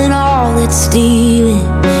shame's done all it's stealing,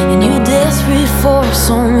 and you're desperate for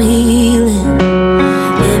some healing.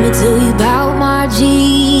 Let me tell you about my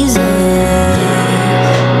Jesus.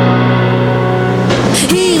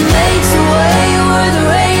 He makes a way where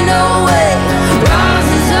there ain't no way,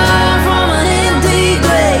 rises up from an empty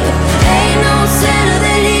grave. Ain't no sinner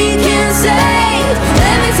that he can save.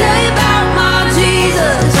 Let me tell you about my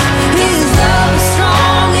Jesus. His love is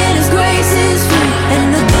strong and his grace is free, and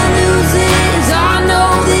the good news is I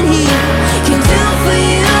know that he can do for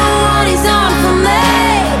you what he's done for me.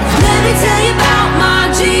 Let me tell you about my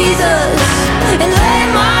Jesus, and let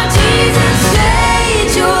my Jesus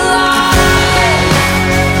change your life.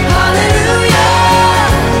 Hallelujah,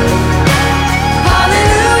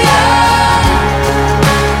 hallelujah,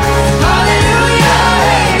 hallelujah,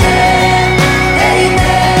 amen,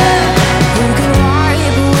 amen. Who can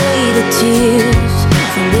wipe away the tears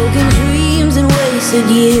from broken dreams and wasted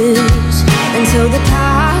years, until the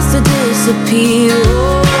past to disappear?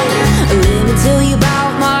 Oh, let me tell you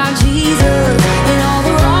about my Jesus.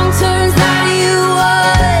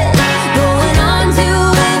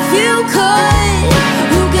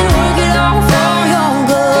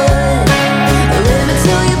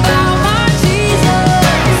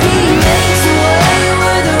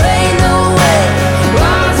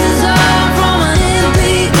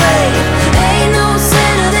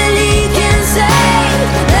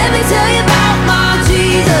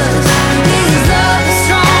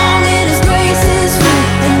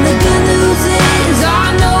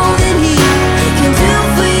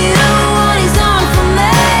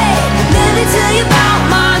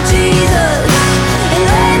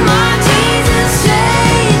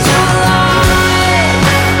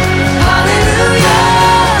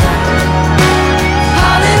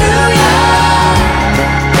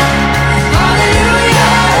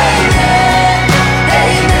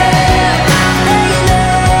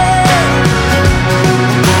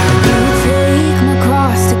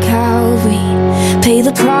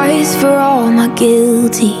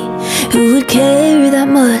 royalty who would care that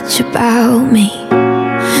much about me.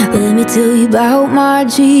 Let me tell you about my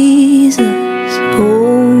Jesus.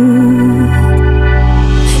 Oh,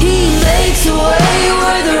 He makes a way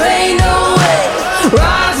where there ain't no way,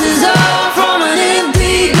 rises up from an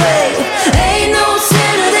empty grave. Ain't no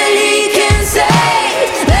sinner that He can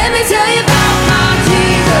save. Let me tell you about my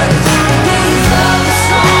Jesus. His love is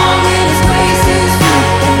strong and His grace is free.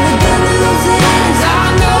 And the good news is I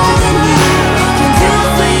know that He can do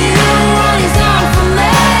for you what He's done for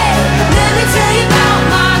me. Let me tell you about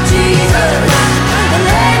my Jesus, and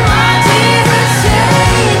let my Jesus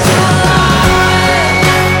change your life.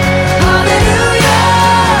 Hallelujah,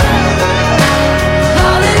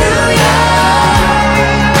 hallelujah,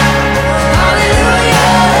 hallelujah,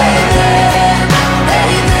 amen,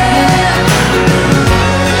 amen.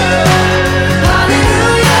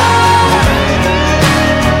 Hallelujah,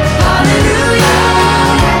 hallelujah,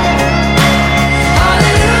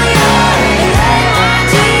 hallelujah, and let my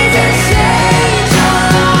Jesus change your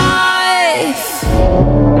life.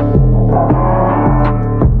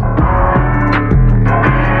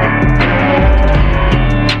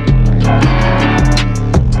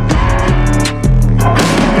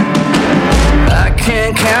 I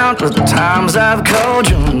can't count the times I've called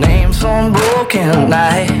your name some broken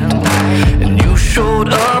night, and you showed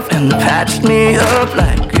up and patched me up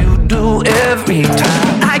like you do every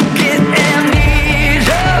time. I get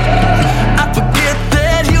amnesia, I forget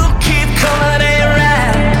that you keep coming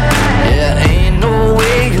around. Yeah, ain't no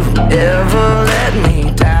way you ever let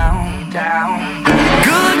me down, down.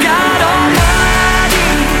 Good God Almighty,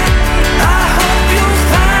 I hope you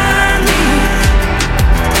find me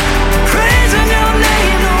praising your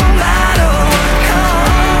name no matter what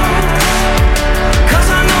comes. 'Cause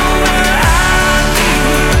I know where I'd be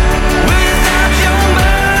without your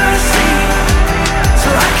mercy. So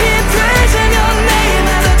I keep praising your name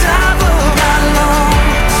at the top of my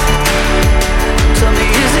lungs. Tell me,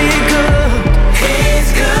 is He good? He's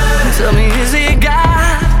good. Tell me, is He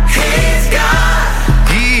God? He's God.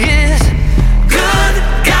 He is good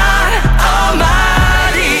God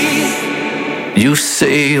Almighty. You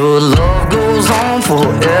say your love goes on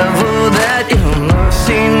forever, that your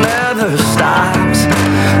mercy never stops.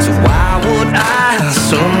 So why would I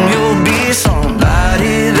assume you'll be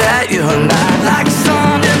somebody that you're not? Like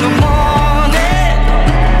sun in the morning,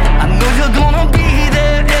 I know you're gonna be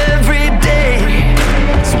there every day.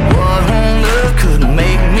 So what on earth could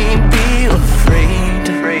make me be afraid?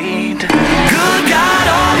 Good God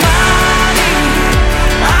Almighty,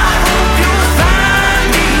 I hope you find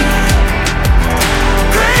me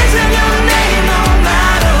praising your name no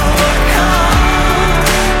matter what comes.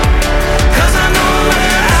 'Cause I know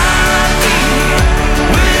where I'd be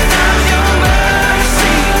without your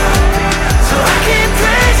mercy. So I keep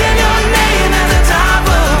praising your name at the top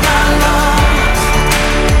of my lungs.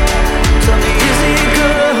 Tell me, is He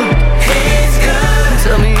good? He's good.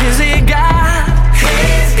 Tell me, is He God?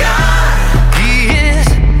 He's God. He is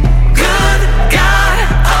good God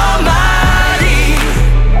Almighty.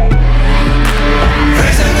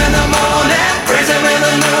 Praise Him in the morning, praise Him in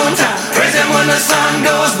the noontime, praise Him when the sun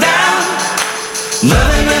goes down. Love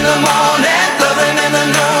Him in the morning, love Him in the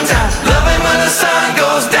noontime, love Him when the sun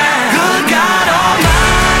goes down. Good God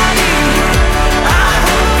Almighty, I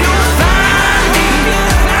hope you find me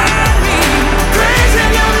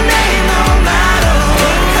praising your name no matter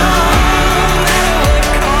what comes.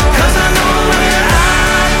 'Cause I know where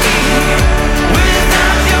I'd be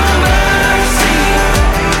without your mercy.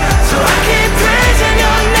 So I keep praising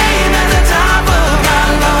your name at the top of my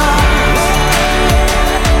lungs.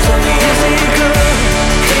 Tell me, is He good?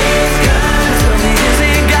 He's good. Tell me, is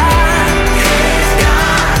He God? He's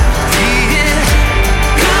God. He is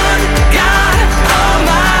good God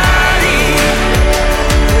Almighty.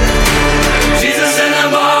 Jesus in the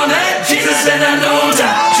morning, Jesus in the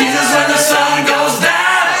noontime, Jesus when the sun goes down.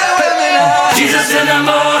 Jesus in the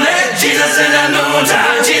morning, Jesus in the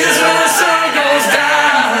noontime, Jesus when the sun goes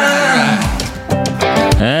down.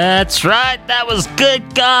 That's right. That was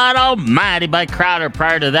Good God Almighty by Crowder.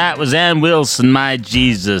 Prior to that was Ann Wilson, My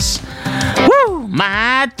Jesus. Woo,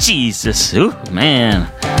 my Jesus. Ooh, man.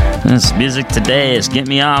 This music today is getting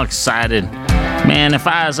me all excited. Man, if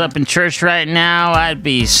I was up in church right now, I'd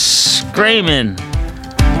be screaming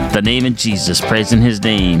the name of Jesus, praising His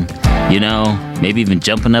name. You know, maybe even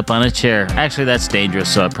jumping up on a chair. Actually, that's dangerous,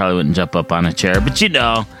 so I probably wouldn't jump up on a chair. But you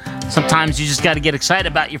know, sometimes you just got to get excited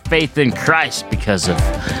about your faith in Christ because of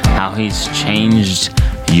how He's changed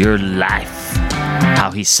your life,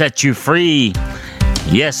 how He set you free.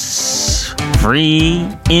 Yes, free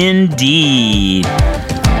indeed.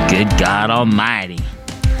 Good God Almighty.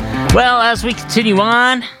 Well, as we continue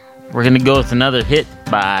on, we're going to go with another hit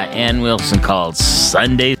by Ann Wilson called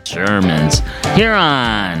Sunday Sermons here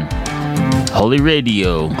on Holy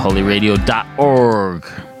Radio, holyradio.org.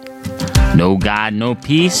 No God, no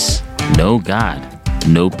peace. No God,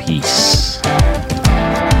 no peace.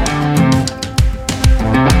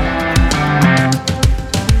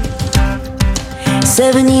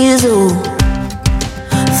 7 years old,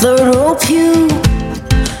 third row pew,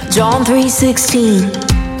 John 3:16.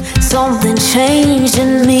 Something changed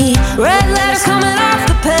in me. Red letters coming off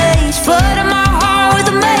the page, flooding my heart with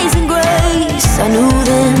amazing grace. I knew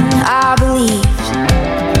then, I believed,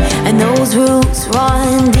 and those roots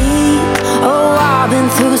run deep. Oh, I've been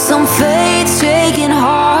through some faith-shaking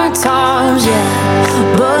hard times,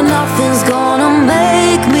 yeah, but nothing's gonna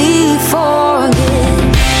make me forget.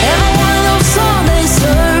 Every one of those Sunday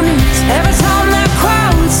sermons, every time that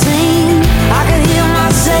crowd would sing, I could hear my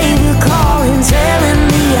Savior calling, telling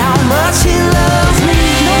me how much He loves me.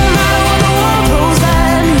 No matter what the world throws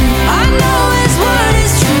at me, I know His word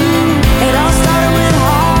is true. It all started with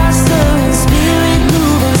heart stirring, spirit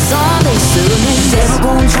moving Sunday sermons. Devil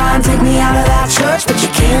gon' try and take me out of that church, but you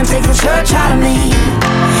can't take the church out of me.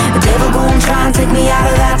 The devil gon' try and take me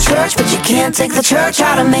out of that church, but you can't take the church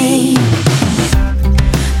out of me.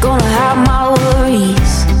 Gonna have my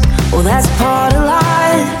worries, well that's part of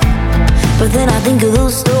life. But then I think of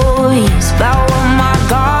those stories about what my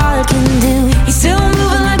God can do. He's still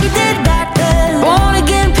moving like He did back then. Born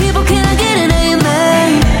again people, can I get an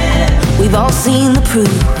amen? We've all seen the proof.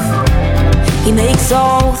 He makes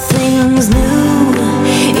all things new.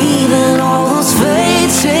 Even all those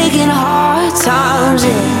faith-shaking hard times,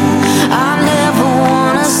 yeah, I never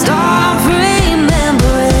wanna stop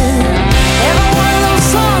remembering. Every one of those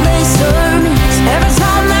Sunday sermons, every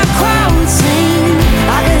time that crowd would sing,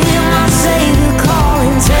 I could hear my Savior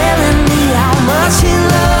calling, telling me how much He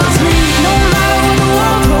loves me. No matter what the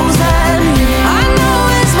world throws at me, I know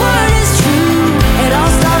His word is true. It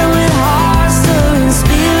all started with heart stirring,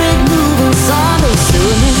 spirit moving Sunday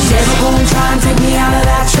sermons. Devil gon' try and take me out of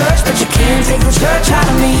that church, but you can't take the church out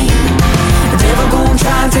of me. The devil gon'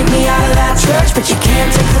 try and take me out of that church, but you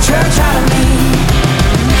can't take the church out of me.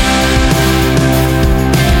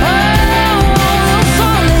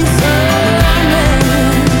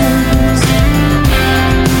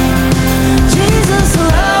 Jesus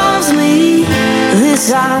loves me,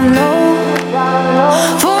 this I know,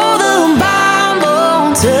 for the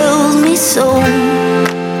Bible tells me so.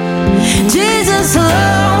 Jesus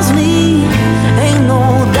loves me, ain't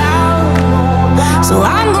no doubt, so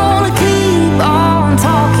I'm gonna keep on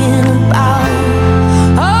talking about.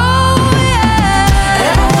 Oh yeah,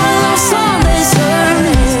 every one of those Sunday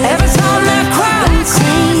sermons, every time that crowd would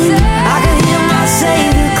sing, I could hear my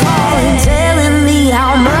Savior calling, telling me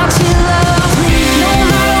how much He loves me. No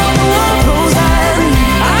matter what the world throws at me,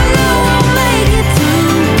 I know I'll make it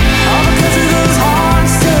through, all because of those heart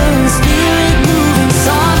stirring, spirit moving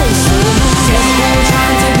Sunday sermons. Devil gon' try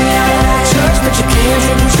and take me out of that church, but you can't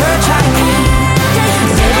take the church out of me. The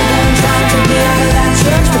devil gon' try and take me out of that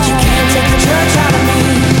church, but you can't take the church out of me.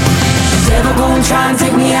 The devil gon' try and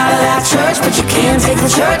take me out of that church, but you can't take the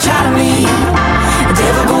church out of me. The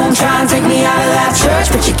devil gon' try and take me out of that church,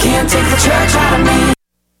 but you can't take the church out of me.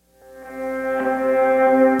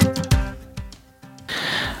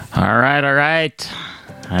 All right.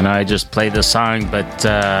 I know I just played the song, but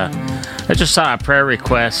I just saw a prayer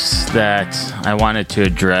request that I wanted to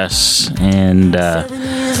address, and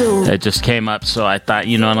it just came up, so I thought,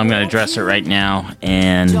 you know what, I'm going to address it right now.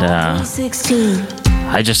 And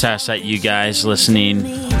I just ask that you guys listening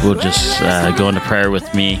will just go into prayer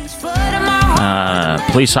with me.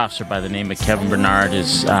 Police officer by the name of Kevin Bernard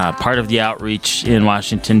is part of the outreach in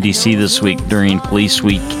Washington, D.C. this week during Police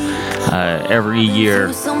Week. Every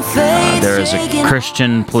year there is a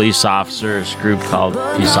Christian police officers group called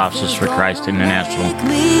Peace Officers for Christ International,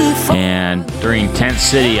 and during Tent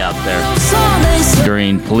City out there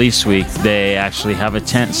during Police Week they actually have a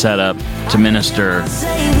tent set up to minister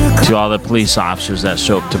to all the police officers that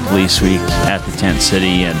show up to Police Week at the Tent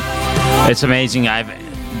City. And it's amazing. I've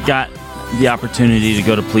got the opportunity to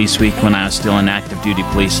go to Police Week when I was still an active duty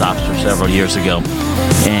police officer several years ago,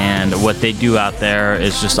 and what they do out there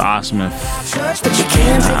is just awesome.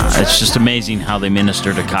 It's just amazing how they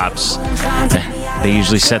minister to cops. They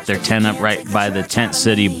usually set their tent up right by the Tent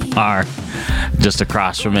City bar just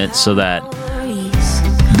across from it, so that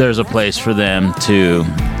there's a place for them to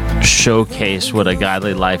showcase what a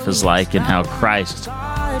godly life is like and how Christ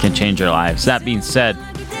can change our lives. That being said,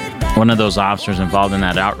 one of those officers involved in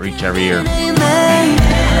that outreach every year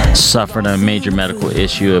suffered a major medical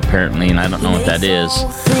issue apparently, and I don't know what that is,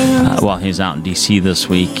 while he's out in D.C. this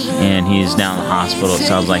week, and he's down in the hospital. It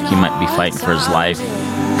sounds like he might be fighting for his life.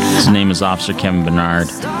 His name is Officer Kevin Bernard,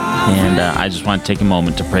 and I just want to take a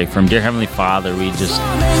moment to pray for him. Dear Heavenly Father, we just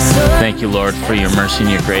thank you, Lord, for your mercy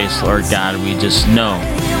and your grace. Lord God, we just know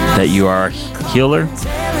that you are our healer,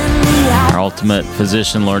 our ultimate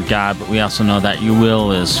physician, Lord God, but we also know that your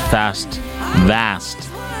will is vast,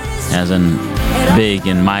 as in big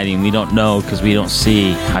and mighty, and we don't know because we don't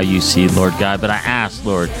see how you see, Lord God. But I ask,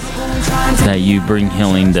 Lord, that you bring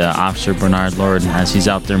healing to Officer Bernard, Lord, as he's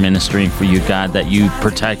out there ministering for you, God, that you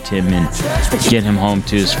protect him and get him home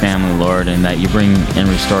to his family, Lord, and that you bring and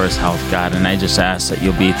restore his health, God. And I just ask that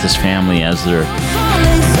you'll be with his family as they're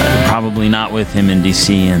probably not with him in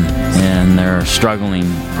D.C. and they're struggling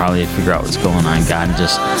probably to figure out what's going on, God, and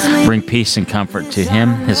just bring peace and comfort to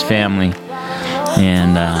him, his family,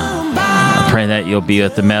 and I pray that you'll be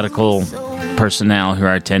with the medical personnel who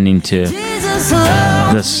are attending to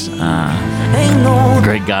this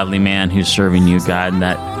great godly man who's serving you, God, and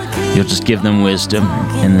that you'll just give them wisdom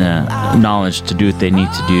and the knowledge to do what they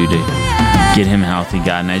need to do to get him healthy,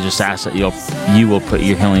 God. And I just ask that you will put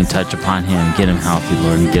your healing touch upon him, get him healthy,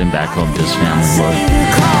 Lord, and get him back home to his family, Lord.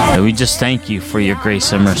 And we just thank you for your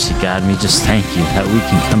grace and mercy, God. And we just thank you that we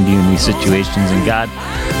can come to you in these situations. And God,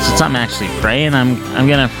 since I'm actually praying, I'm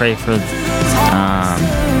going to pray for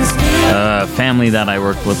a family that I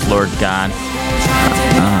work with, Lord God.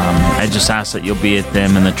 I just ask that you'll be with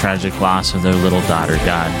them in the tragic loss of their little daughter,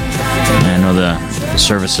 God. And I know the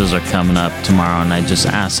services are coming up tomorrow, and I just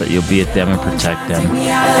ask that you'll be with them and protect them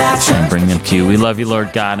and bring them to you. We love you,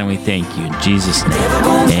 Lord God, and we thank you. In Jesus'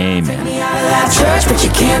 name, amen.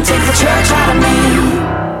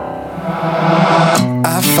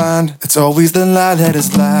 I find it's always the lie that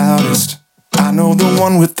is loudest. I know the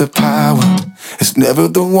one with the power. It's never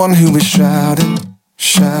the one who is shouting.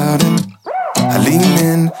 I lean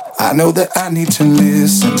in, I know that I need to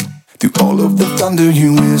listen. Through all of the thunder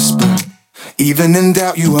you whisper. Even in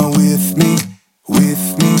doubt you are with me.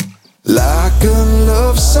 Like a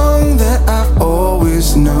love song that I've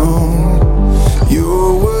always known.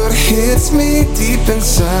 Your word hits me deep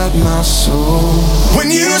inside my soul.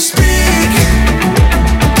 When you speak,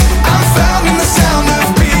 I'm found in the sound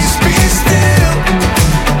of peace. Be still.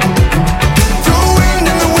 The wind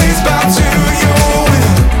and the waves bow to your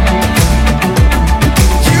will.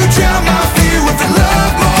 You drown my fear with a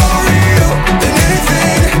love more real than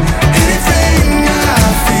anything I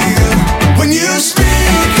feel. When you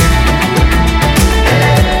speak,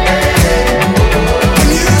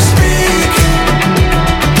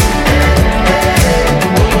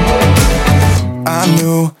 I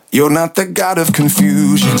know you're not the God of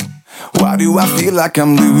confusion. Why do I feel like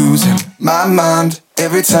I'm losing my mind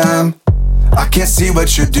every time? I can't see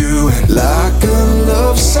what you're doing. Like a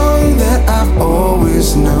love song that I've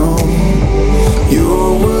always known.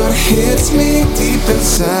 Your word hits me deep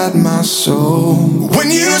inside my soul.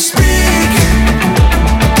 When you speak,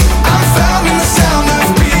 I'm found in the sound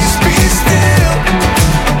of peace. Be still.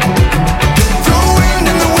 The wind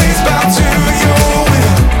and the waves bow to your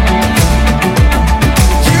will.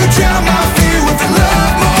 You drown my fear with a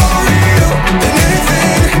love more real than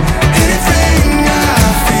anything I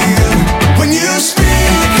feel. When you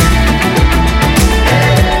speak,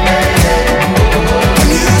 when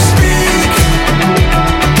you speak,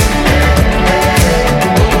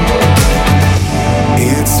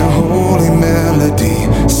 it's a holy melody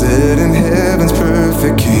set in heaven's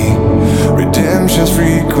perfect key. Redemption's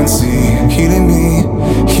frequency, healing me.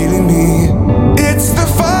 It's the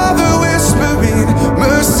Father whispering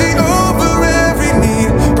mercy over every need,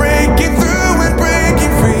 breaking through and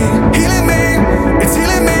breaking free. Healing me, it's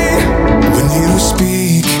healing me. When you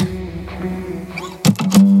speak,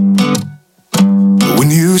 when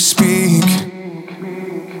you speak,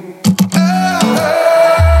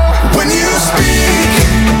 when you speak,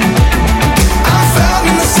 I'm found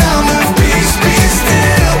in the sound of peace. Be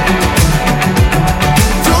still.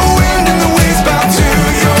 The wind and the waves bow to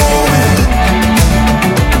your will.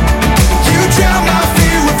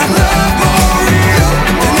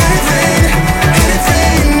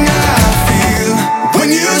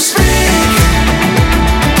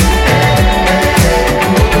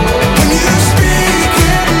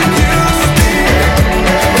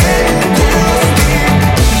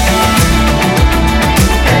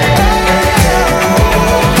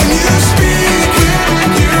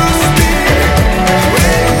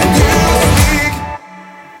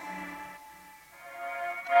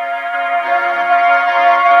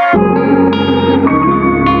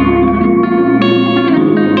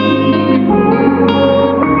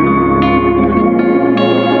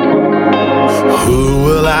 Who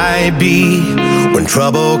will I be when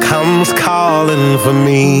trouble comes calling for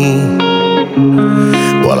me?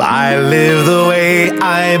 Will I live the way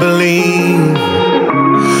I believe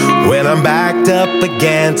when I'm backed up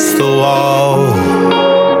against the wall?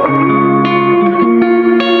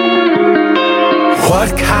 What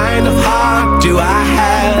kind of heart do I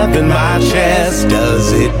have in my chest?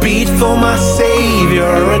 Does it beat for my Savior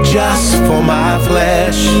or just for my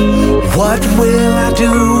flesh? What will I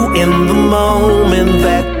do in the moment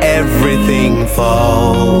that everything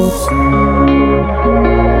falls?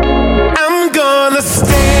 I'm gonna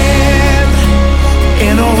stand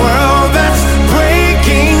in a world that's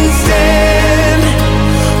breaking, stand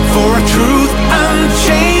for a truth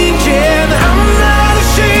unchanging. I'm not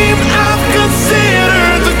ashamed, I've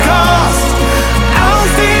considered the cost. I'll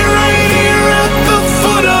stay right here at the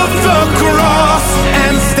foot of the cross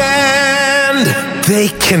and stand. They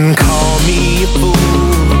can call me a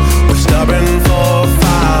fool or stubborn for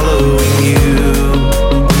following you,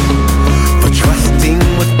 for trusting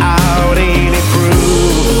without any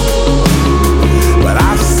proof, but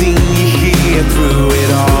I've seen you here through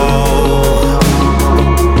it all.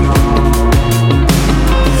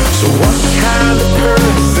 So what kind of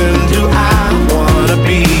person do I wanna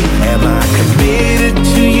be? Am I committed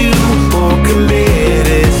to you or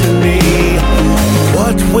committed to me?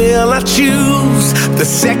 What will I choose the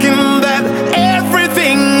second that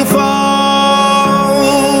everything falls?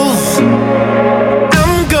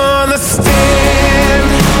 I'm gonna stand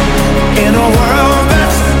in a world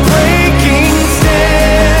that's breaking,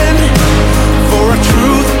 stand for a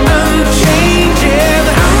truth unchanging.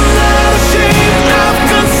 I'm not ashamed, I've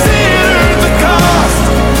considered the cost.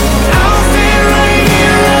 I'll stay right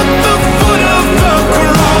here at the foot of the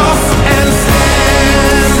cross and stand.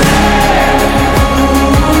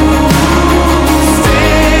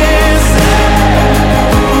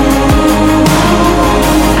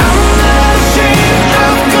 I'm not ashamed,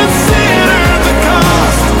 I've considered the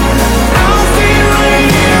cost. I'll stay right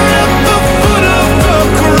here at the foot of the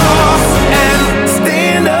cross and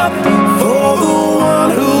stand up for the one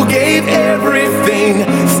who gave everything.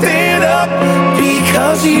 Stand up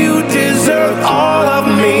because you deserve all of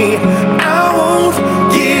me. I won't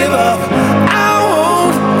give up, I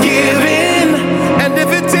won't give in, and if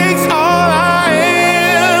it takes all I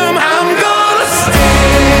am, I'm gonna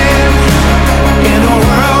stand in a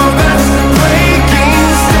world that's breaking,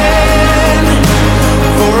 stand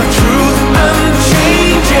for a truth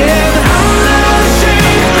unchanging. I'm not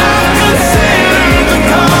ashamed, I've considered the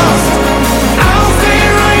cost. I'll stay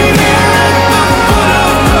right here at the foot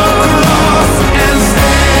of the cross and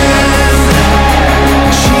stand.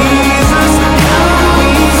 Jesus, help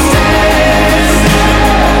me stand.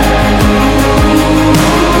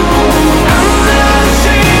 I'm not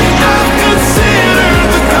ashamed, I've considered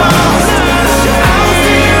the cost. I'll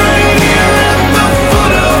stay right here at the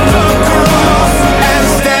foot of the cross and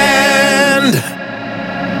stand.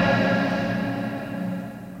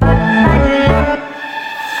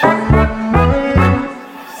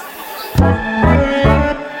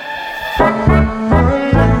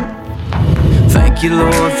 Thank you,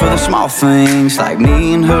 Lord, for the small things, like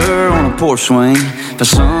me and her on a porch swing, for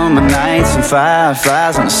summer nights and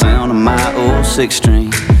fireflies and the sound of my old six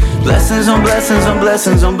string. Blessings on blessings on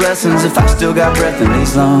blessings on blessings. If I still got breath in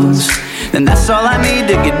these lungs, then that's all I need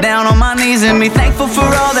to get down on my knees and be thankful for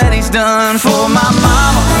all that He's done. For my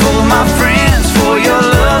mama, for my friends, for your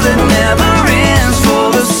love that never ends,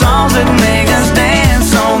 for the songs that make us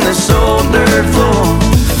dance on this old dirt floor.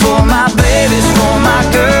 For my babies, for my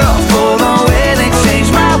girl, for the way they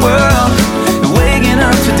changed my world. And waking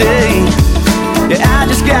up today, yeah, I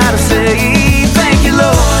just gotta say thank you,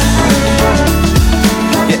 Lord.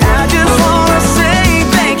 Yeah, I just wanna say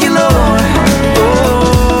thank you, Lord.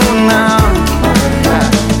 Oh, no.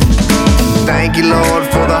 Thank you, Lord,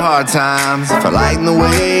 for the hard times, for lighting the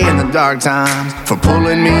way in the dark times, for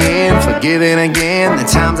pulling me in, for giving again the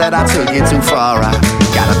times that I took it too far. I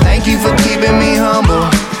gotta thank you for keeping me humble,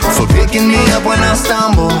 for picking me up when I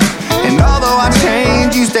stumble. And although I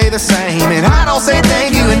change, you stay the same, and I don't say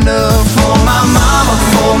thank you enough. For my mama,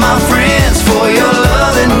 for my friends, for your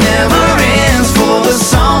love that never ends, for the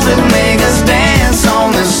songs that make us dance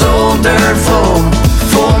on this old dirt floor.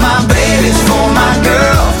 For my babies, for my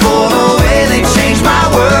girl, for the way they changed my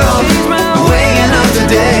world. Waking up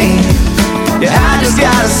today, yeah, I just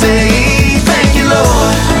gotta say thank you,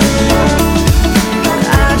 Lord.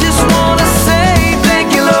 I just wanna say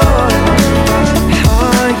thank you, Lord.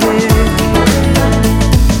 Oh, yeah.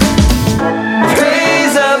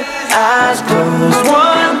 Praise up, eyes closed.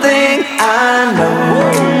 One thing I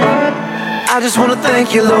know, I just wanna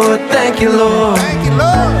thank you, Lord. Thank you, Lord. Thank you,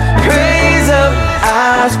 Lord. Praise up,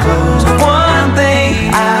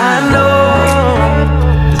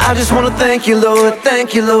 just wanna thank you, Lord,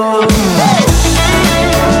 thank you, Lord.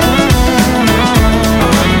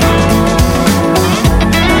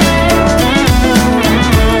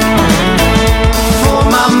 For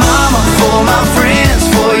my mama, for my friends,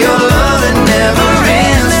 for your love that never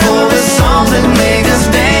ends, for the songs that make us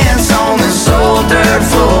dance on this old dirt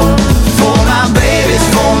floor. For my babies,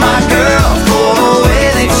 for my girls, for the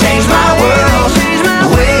way they changed my world,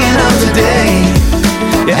 waking up today.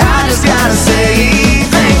 Yeah, I just gotta say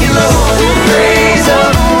thank you, Lord. Raise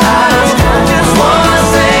up, I just wanna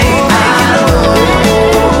say thank you, Lord.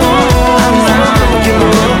 Thank you,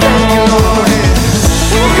 Lord, thank you, Lord.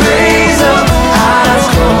 Raise up, eyes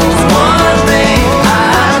closed, one thing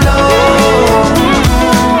I know.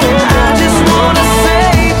 I just wanna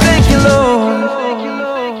say thank you, Lord.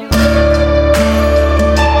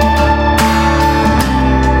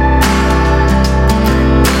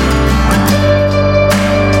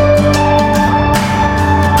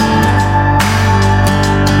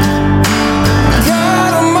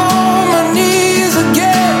 God, I'm on my knees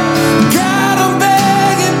again. God, I'm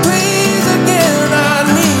begging, please again. I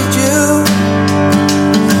need you.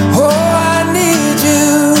 Oh, I need you.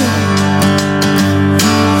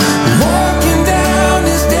 Walking down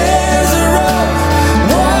this desert road,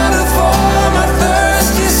 water for my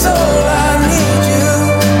thirsty soul. I need you.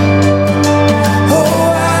 Oh,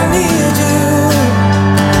 I need you.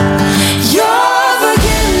 Your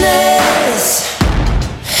forgiveness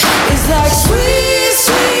is like sweet,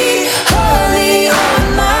 sweet honey on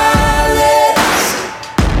my lips,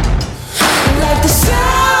 like the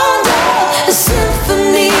sound of a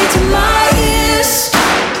symphony to my ears,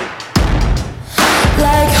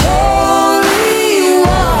 like holy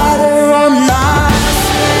water on my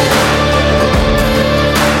skin.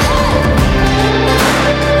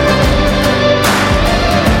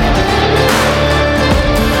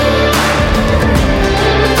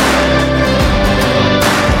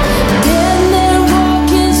 Dead men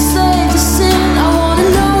walking slave to sin. I wanna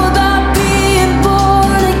know about being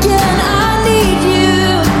born again. I need you.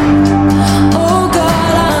 Oh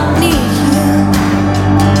God, I need you.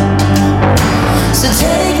 So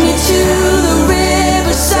take me to the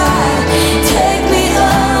riverside. Take me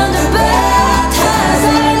under, baptize.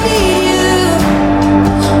 I need you.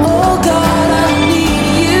 Oh God, I need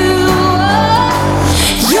you.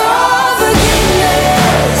 Your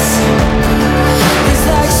forgiveness is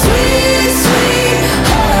like sweet, sweet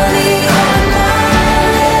honey on my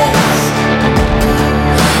lips,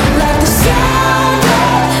 like the sound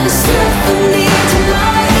of a symphony to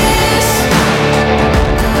my ears,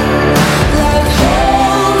 like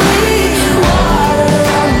holy water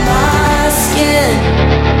on my skin.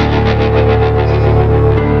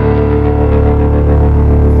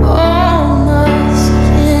 On my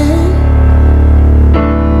skin.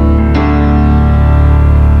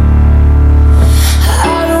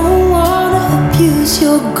 I don't wanna abuse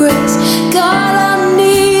your grace. God, I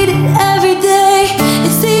need it every day.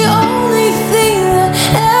 It's the only thing that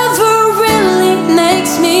ever really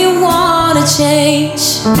makes me wanna change.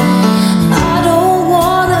 I don't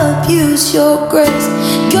wanna abuse your grace.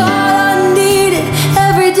 God, I need it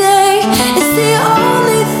every day. It's the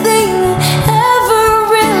only thing that ever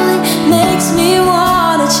really makes me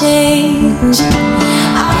wanna change.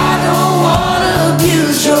 I don't wanna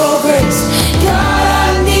abuse your grace. God, I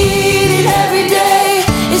need it every day.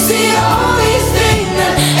 It's the only thing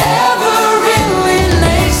that ever really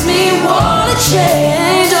makes me wanna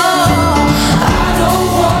change. Oh, I don't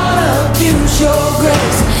wanna abuse your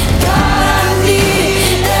grace. God, I need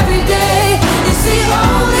it every day. It's the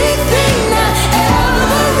only thing that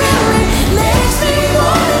ever really makes me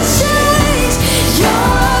wanna change. Your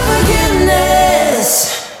forgiveness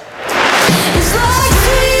is like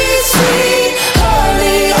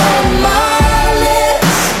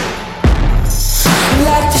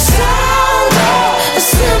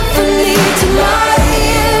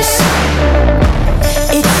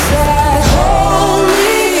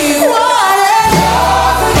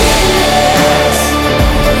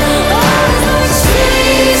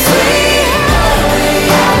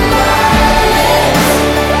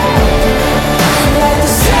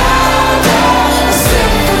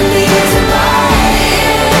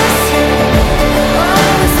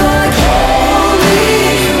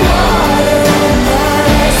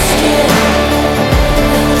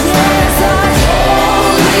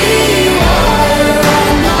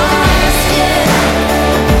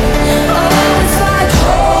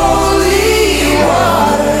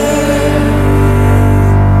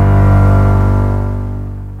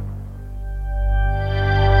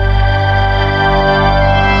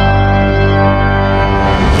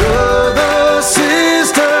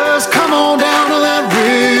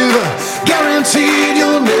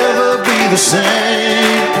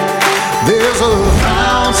same. There's a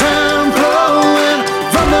fountain flowing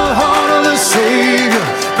from the heart of the Savior.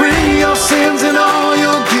 Bring your sins and all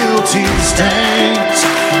your guilty stains.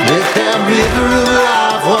 Let that river of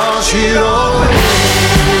life wash it away.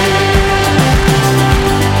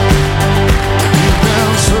 You've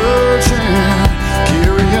been searching,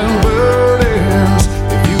 carrying burdens.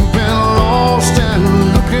 If you've been lost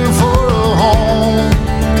and looking for a home,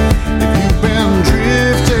 if you've been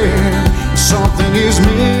drifting, something is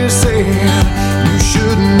missing. You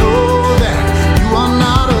should know that you are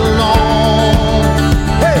not alone.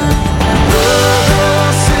 Hey,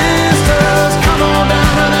 brothers, sisters, come on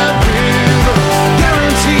down to that river.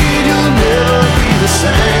 Guaranteed you'll never be the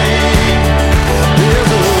same.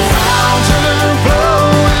 There's a fountain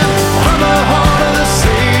flowing from the heart of the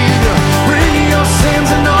Savior. Bring your sins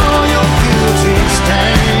and all your guilty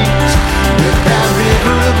stains. Let that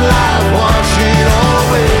river of life wash it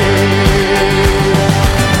away.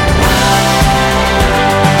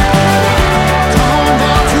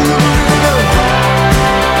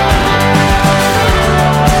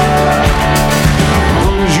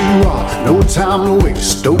 No time to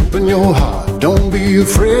waste, open your heart. Don't be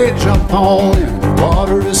afraid, jump on in.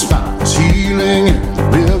 Water is fine, it's healing in the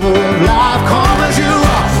river of life. Come as you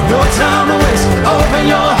are, no time to waste, open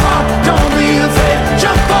your heart. Don't be afraid,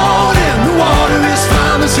 jump on in. The water is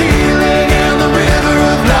fine, there's healing in the river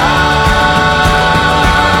of life.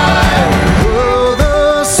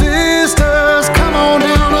 Brothers, sisters, come on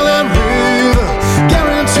down to that river.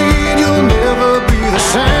 Guaranteed you'll never be the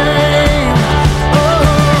same.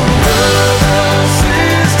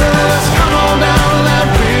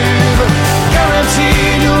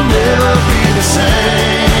 Never be the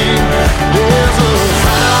same. There's a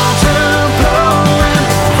fountain flowing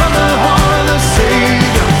from the heart of the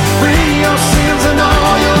Savior. Bring your sins and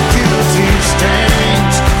all your guilty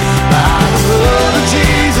stains. By the blood of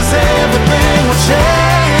Jesus, everything will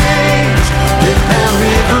change. Let that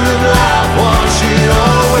river of life wash it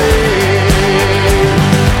away.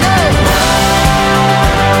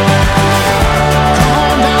 Come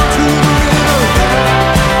on down to the river.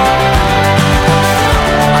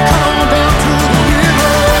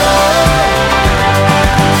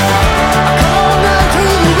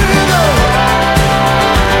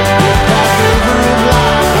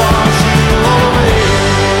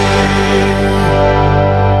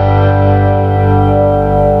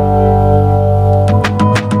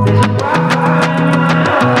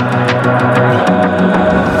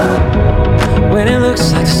 When it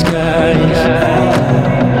looks like the sky is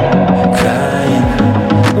crying,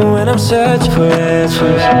 when I'm searching for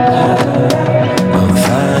answers, I'm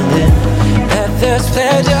finding that there's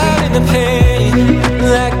pleasure in the pain,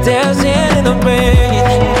 like dancing in the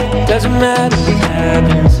rain. Doesn't matter what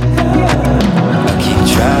happens, I keep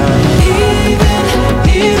trying.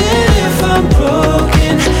 Even if I'm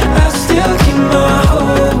broken, I still keep my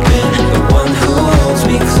hope in the one who holds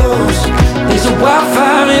me close. There's a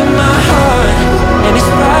wildfire in my heart, and it's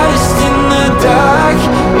brightest in the dark.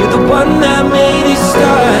 You're the one that made it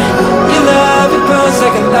start. Your love, it burns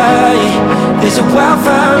like a light. There's a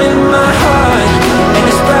wildfire in my heart, and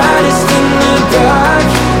it's brightest in the dark.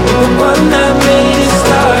 You're the one that made it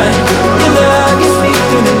start. Your love gets me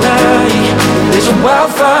through the night. There's a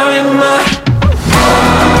wildfire in my heart.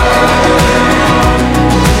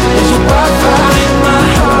 There's a wildfire in my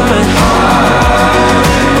heart.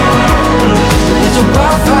 There's a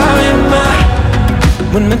wildfire in my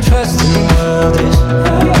heart. When my trust in the world is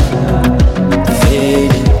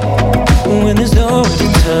fading, when there's nowhere to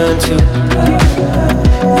turn to,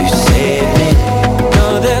 you save me.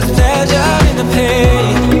 No, there's pleasure in the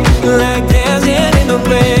pain, like dancing in the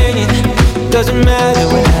rain. Doesn't matter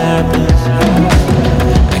what happens,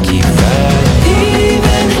 I keep fighting.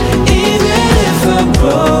 Even if I'm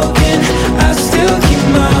broken, I still keep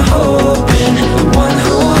my hope in the one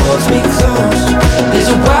who holds me close.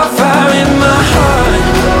 There's a wildfire in my heart,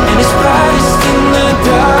 and it's brightest in the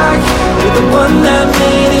dark. You're the one that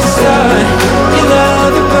made it start. Your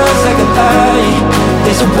love, it burns like a light.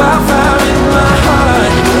 There's a wildfire in my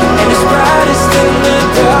heart, and it's brightest in the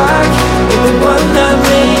dark. You're the one that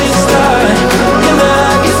made it start. Your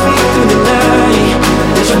love gets me through the night.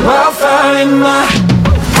 There's a wildfire in my heart.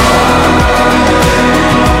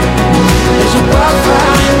 There's a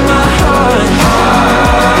wildfire in my heart.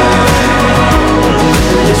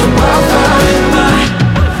 There's a wildfire in my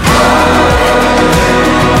heart.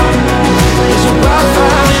 There's a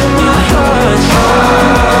wildfire in my heart.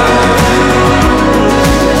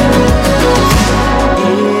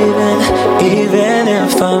 Even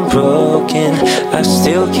if I'm broken, I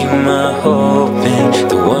still keep my hope in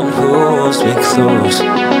the one who close, we close.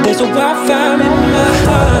 There's a wildfire in my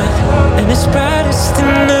heart, and it's brightest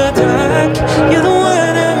in the dark. You're the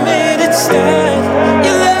one that made it start.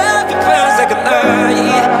 Your love, it burns like a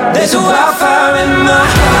light. There's a wildfire in my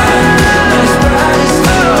heart, and it's brightest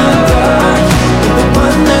in the dark. You're the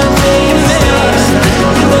one that made it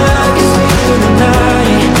start. Your love is through the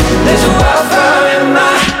night. There's a wildfire in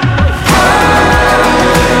my heart.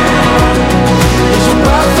 There's a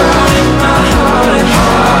wildfire in my heart.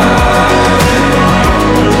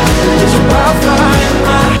 There's a wildfire in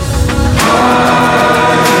my heart.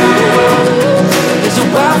 There's a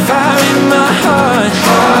wildfire in my heart.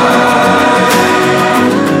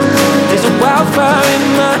 There's a wildfire in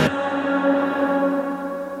my heart.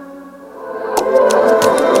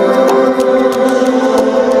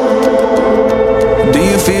 Do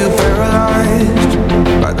you feel paralyzed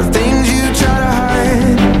by the things you try to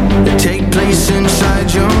hide that take place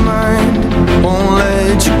inside your mind, won't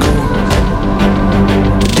let you go?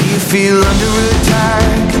 Do you feel under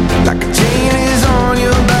attack, like a chain is on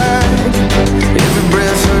your back? Every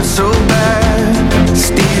breath hurts so bad,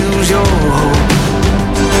 steals your hope.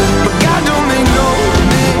 But God don't make no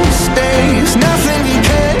mistakes, nothing He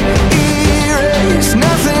can't erase,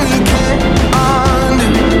 nothing He can't undo,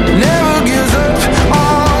 never gives up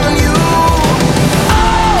on you.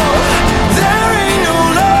 Oh, there ain't no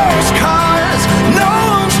lost cause, no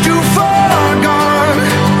one's too far gone.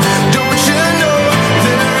 Don't you know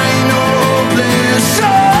there ain't no place?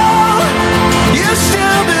 So you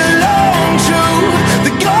still belong to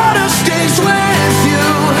the God who stays with you.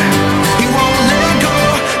 He won't let go,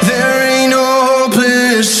 there ain't no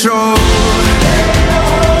place. So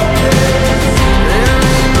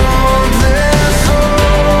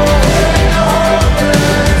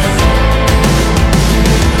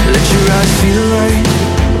let your eyes feel right,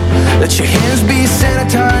 let your hands be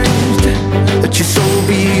sanitized, let your soul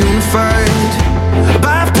be unified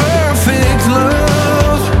by perfect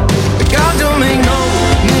love. God don't make no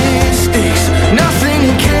mistakes, nothing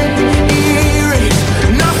He can't erase,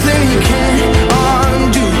 nothing He can't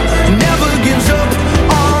undo, never gives up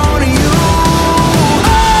on you.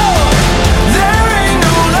 Oh, there ain't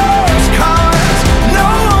no lost cause, no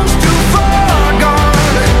one's too far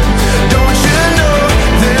gone. Don't you know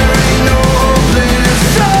there ain't no place?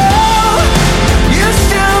 So you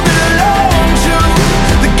still belong to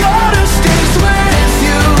the God who stays with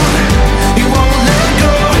you. He won't let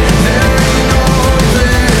go, there ain't no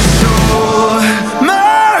place. So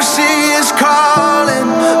mercy is calling,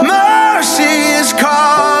 mercy is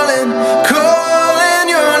calling, calling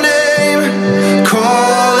your name,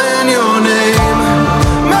 calling your name.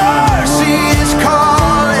 Mercy is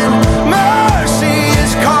calling, mercy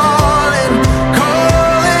is calling,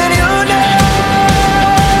 calling your name.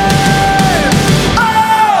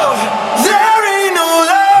 Oh, there ain't no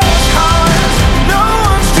lost cause, no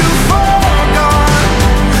one's too far gone.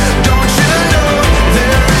 Don't you know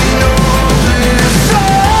there ain't no place? So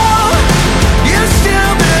you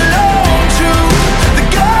still belong to the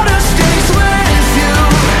God who stays with you.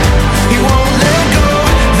 He won't let go,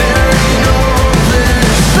 there ain't no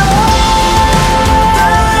place. So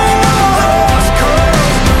there ain't no lost cause,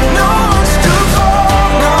 no one's too far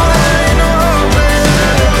gone. There ain't no place,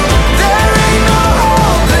 there ain't no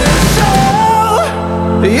place. So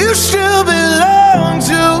you still belong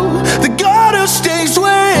to the God who stays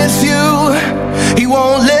with you. He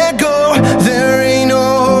won't let go, there ain't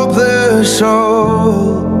no place. So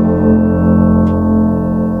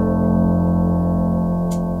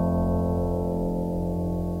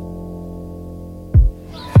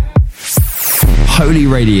Holy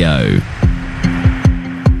Radio.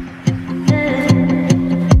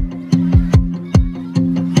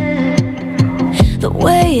 The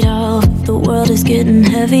weight of the world is getting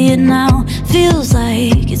heavier now. Feels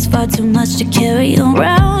like it's far too much to carry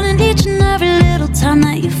around. And each and every little time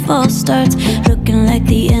that you fall starts looking like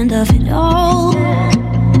the end of it all.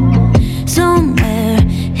 Somewhere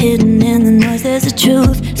hidden in the noise there's a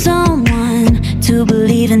truth, someone to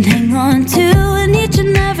believe and hang on to. And each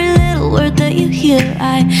and every little word that you hear,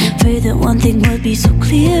 I pray that one thing would be so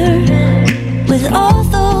clear. With all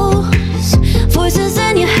those voices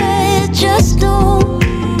in your head, just don't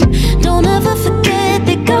ever forget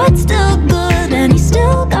that God's still good and He's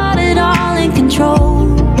still got it all in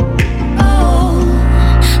control. Oh,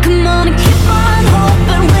 come on and keep on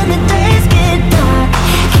hoping when the days get dark.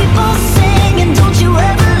 Keep on singing, don't you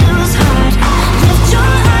ever lose heart. Lift your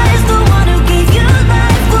eyes, the one who gave you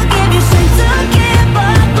life will give you strength to keep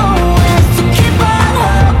on going. So keep on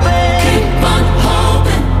hoping. Keep on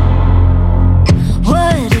hoping.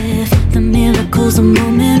 What if the miracle's a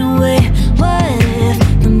moment away? What if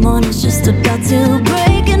the morning's just about to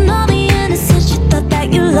break and all the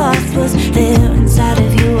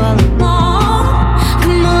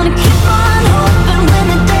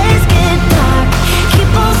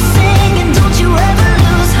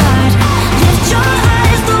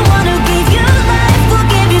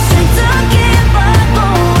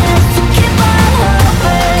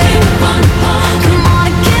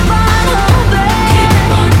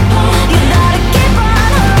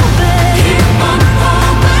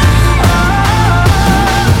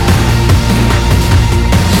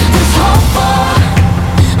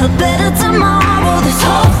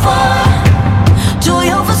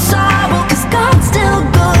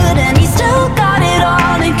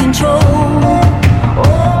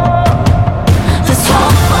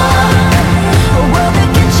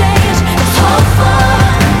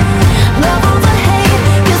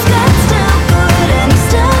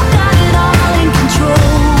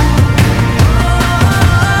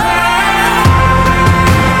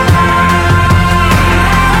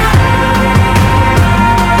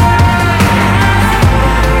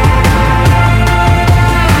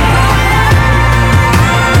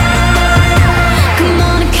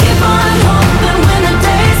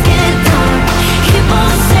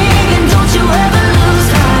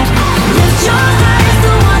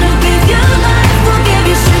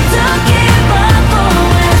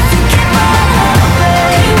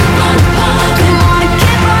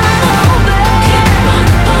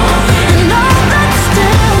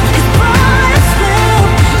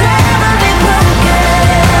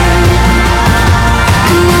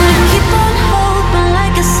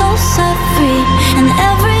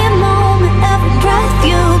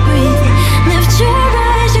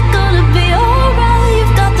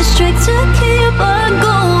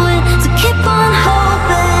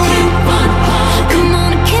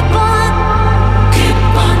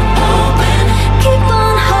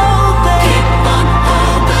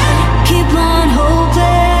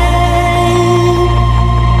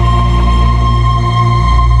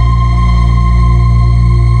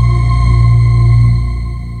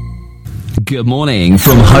Good morning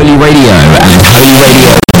from Holy Radio and Holy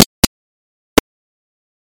Radio.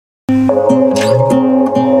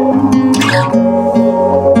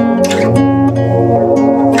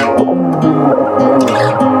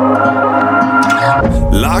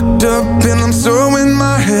 Locked up and I'm so in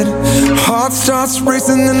my head. Heart starts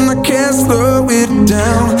racing and I can't slow it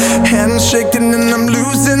down. Hands shaking and I'm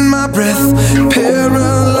losing my breath.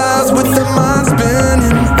 Paralyzed with the mind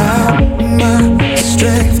spinning out. My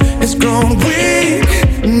strength is grown weak.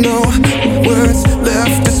 No words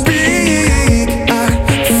left to speak. I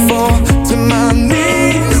fall to my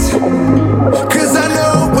knees, 'cause I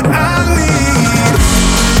know what I need.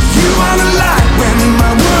 You are the light when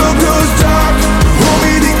my world goes dark. Hold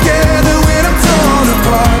me together when I'm torn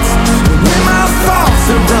apart. When my thoughts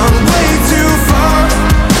have run way too far,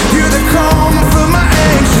 you're the calm for my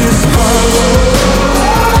anxious heart.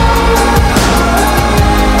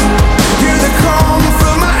 You're the calm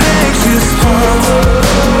for my anxious heart.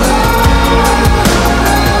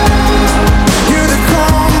 You're the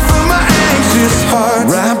calm for my anxious heart.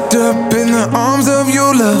 Wrapped up in the arms of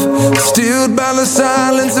your love, stilled by the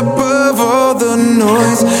silence above all the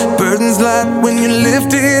noise. Burdens light when you're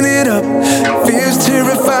lifting it up. Fears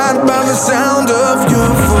terrified by the sound of your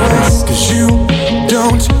voice. 'Cause you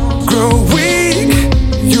don't grow weak.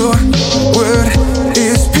 Your word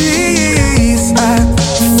is peace. I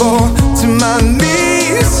fall to my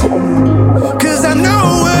knees, 'cause I know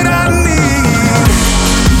what I need.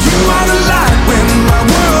 You are the light when my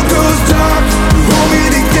world goes dark. You hold me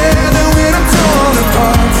together when I'm torn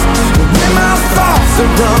apart. When my thoughts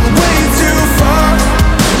have run way too far,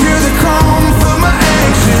 you're the calm for my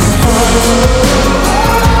anxious heart.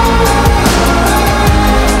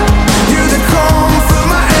 You're the calm for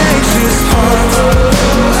my anxious heart.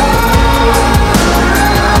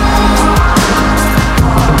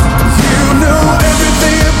 You know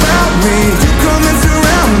everything about me. You come and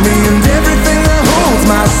surround me and everything that holds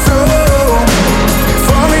my soul.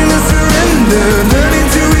 Falling to surrender, learning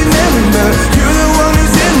to remember. You're the one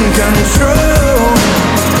who's in control.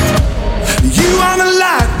 You are the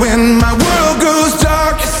light when my world goes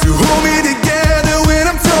dark. You hold me together when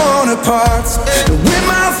I'm torn apart. When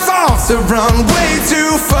my thoughts have run way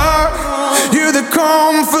too far, you're the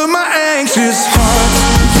calm for my anxious heart.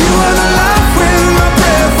 You are the light when my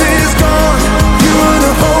breath is gone. You are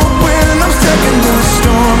the hope when I'm stuck in the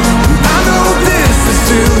storm. I know this is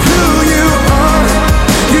still who you are.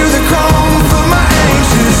 You're the calm for my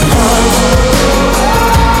anxious heart.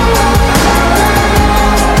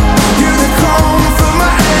 You're the calm for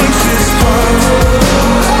my anxious heart.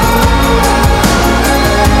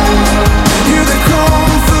 You're the calm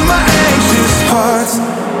for my anxious heart.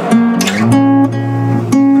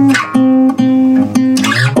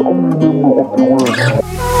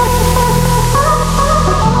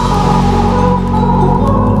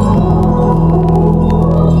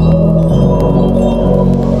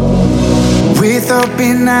 With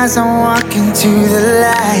open eyes, I'm walking to the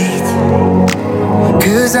light.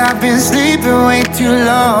 'Cause I've been sleeping way too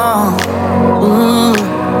long. Ooh,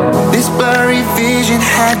 this blurry vision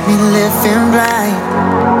had me living blind.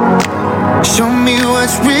 Show me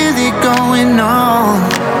what's really going on.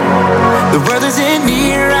 The world is in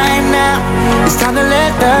need right now. It's time to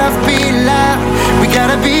let love be loud. We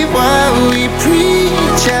gotta be what we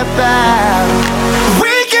preach about.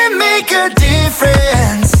 We can make a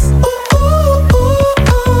difference.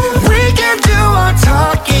 We can do our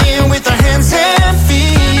talking with our hands and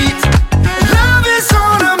feet. Love is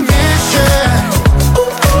on a mission.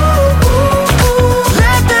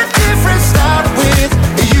 Let the difference start with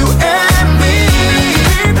you and me.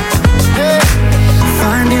 Yeah.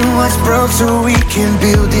 Finding what's broke so we can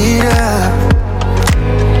build it up.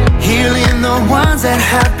 Healing the ones that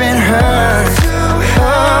have been hurt.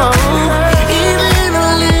 Oh, even a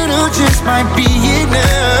little just might be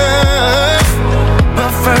enough.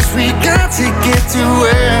 But first we got to get to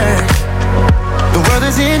work. The world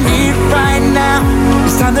is in need right now.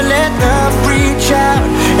 It's time to let love reach out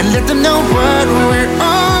and let them know what we're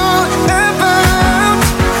all about.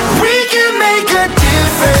 We can make a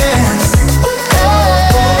difference.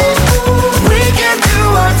 We can do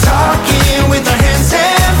our talking with our hands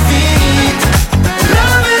and feet.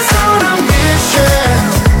 Love is on a mission.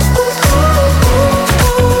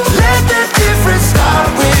 Let the difference start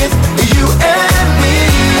with you and me.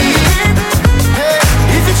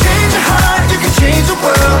 If you change your heart, you can change the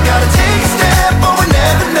world. Gotta take a step or we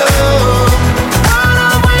never know. What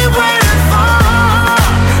are we waiting for?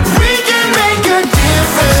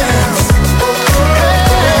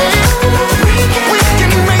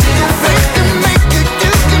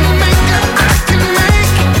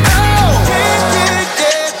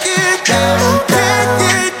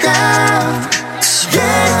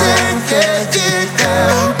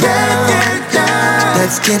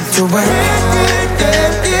 get to work.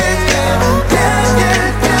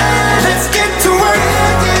 Let's get to work.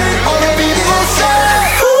 All the people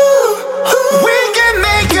say, ooh, we can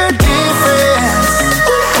make a difference.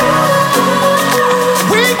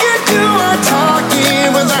 We can do our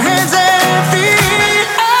talking with our hands and feet.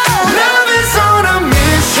 Love is on a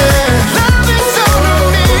mission. Love is on a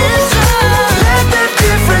mission. Let the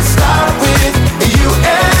difference start with you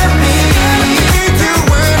and me. You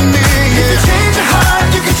and me. If you change your heart,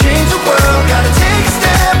 you can change the world. Gotta take a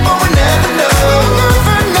step, but we never know.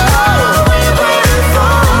 Never know what we're waiting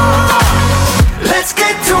for. Let's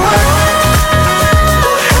get to work.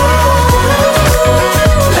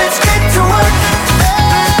 Let's get to work.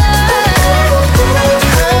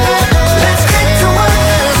 Let's get to work.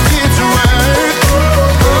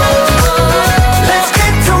 Let's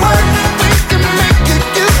get to work. We can make it.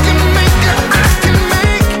 You can make it. I can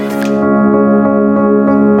make it.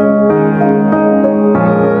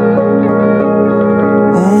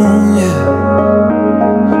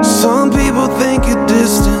 Yeah. Some people think you're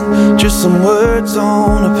distant, just some words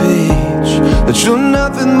on a page. That you're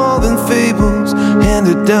nothing more than fables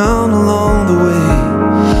handed down along the way.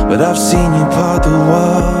 But I've seen you part the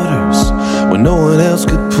waters when no one else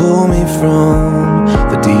could pull me from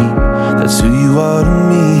the deep. That's who you are to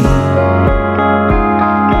me.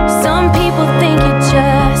 Some people think you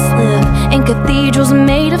just live in cathedrals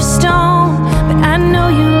made of stone, but I know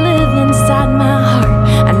you live inside my heart.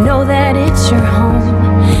 I know that it's your home.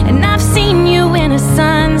 And I've seen you in a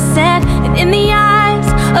sunset and in the eyes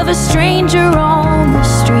of a stranger on the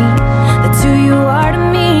street. That's who you are to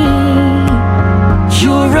me.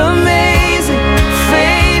 You're amazing,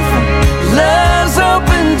 faithful, love's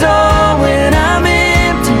open door when I'm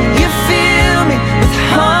empty. You fill me with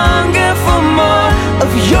hunger for more of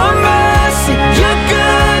your mercy, your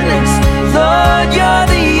goodness. Lord, you're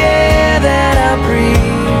the air that I breathe.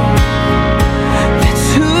 That's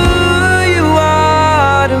who you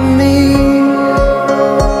are to me.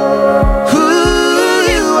 Who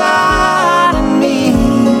you are to me.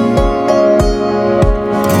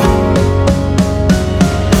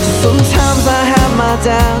 Sometimes I have my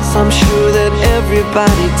doubts, I'm sure that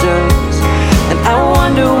everybody does. And I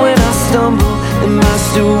wonder when I stumble, am I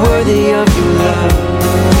still worthy of your love?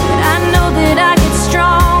 But I know that I get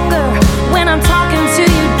stronger when I'm talking to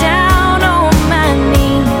you down on my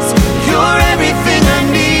knees. You're everything I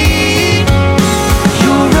need.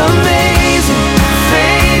 You're amazing,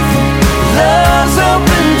 faithful, love's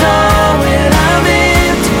open door when I'm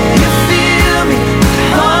empty. You fill me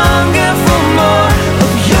with hunger for more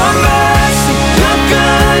of your mercy, your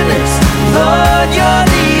goodness. Lord, you're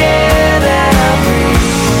the air that I breathe.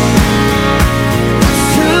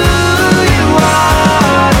 It's who you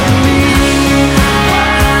are to me.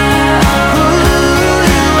 Who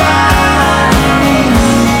you are to me.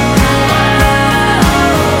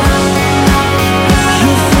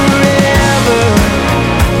 You're forever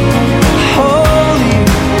holy.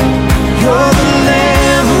 You're the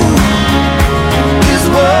Lamb who is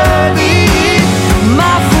worthy.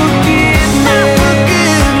 My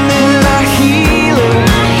forgiveness, my healer,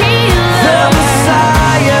 the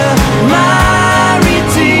Messiah, my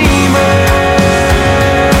Redeemer.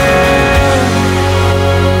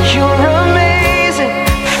 You're amazing,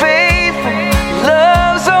 faithful,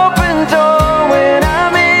 love's open door when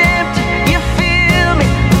I'm empty. You fill me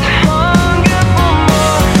with hunger for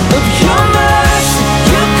more of your mercy,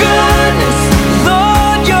 your goodness.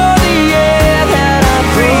 Lord, you're the air that I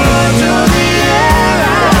breathe. You're the air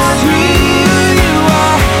that's who you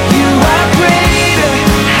are. You are greater,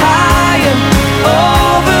 higher,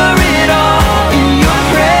 over it all. In your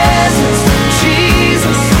presence,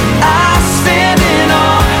 Jesus, I stand in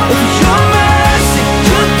awe of your mercy,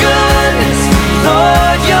 your goodness.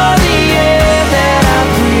 Lord, you're the air that I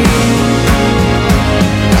breathe.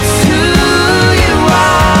 That's who you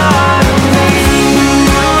are to me. Who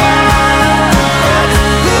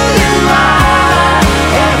you are.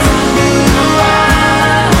 That's who you are.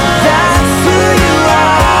 That's who you are.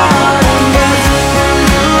 That's who you are to me.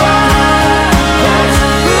 That's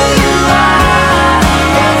who you are.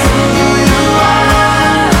 That's who you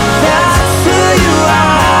are. That's who you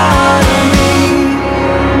are to me.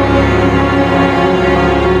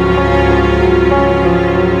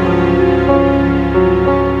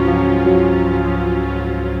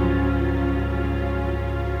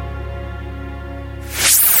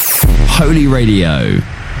 Holy Radio.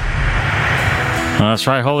 That's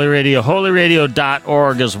right, Holy Radio.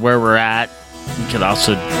 holyradio.org is where we're at. You could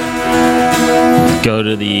also go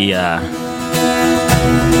to the, I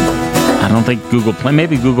don't think Google Play,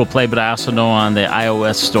 maybe Google Play, but I also know on the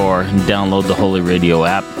iOS store and download the Holy Radio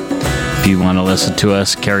app. If you want to listen to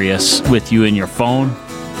us, carry us with you in your phone.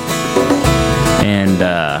 And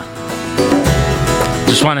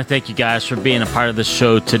just want to thank you guys for being a part of the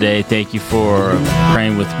show today. Thank you for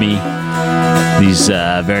praying with me. These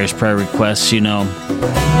various prayer requests, you know.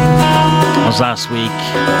 It was last week.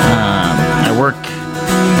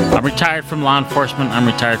 I'm retired from law enforcement. I'm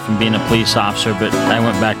retired from being a police officer, but I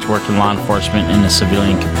went back to work in law enforcement in a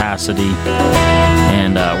civilian capacity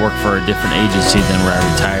and work for a different agency than where I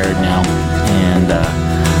retired now. And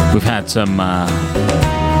we've had some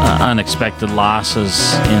unexpected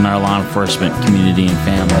losses in our law enforcement community and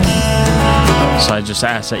family. So I just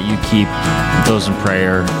ask that you keep those in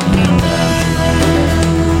prayer.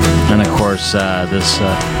 And of course, this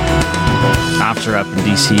officer up in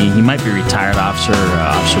D.C., he might be retired officer,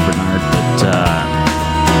 Officer Bernard, but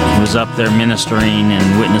he was up there ministering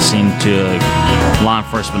and witnessing to law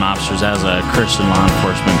enforcement officers as a Christian law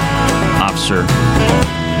enforcement officer.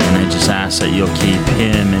 And I just ask that you'll keep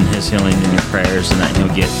him and his healing in your prayers and that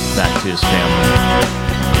he'll get back to his family.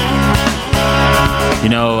 You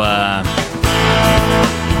know,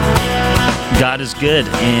 God is good,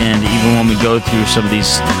 and even when we go through some of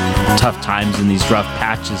these tough times and these rough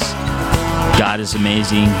patches, God is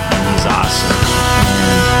amazing and He's awesome.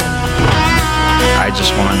 And I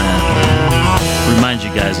just want to remind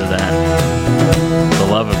you guys of that. The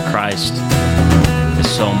love of Christ is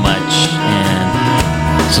so much,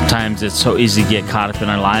 and sometimes it's so easy to get caught up in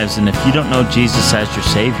our lives. And if you don't know Jesus as your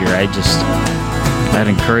Savior, I'd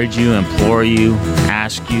encourage you, implore you,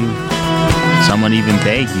 ask you, someone even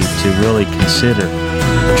beg you to really consider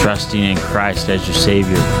trusting in Christ as your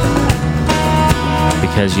Savior.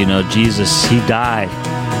 Because, you know, Jesus, He died.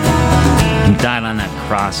 He died on that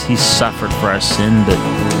cross. He suffered for our sin. But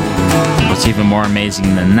what's even more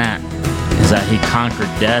amazing than that is that He conquered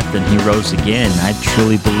death and He rose again. I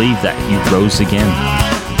truly believe that He rose again.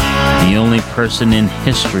 The only person in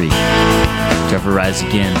history to ever rise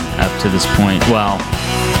again up to this point. Well,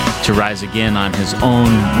 to rise again on His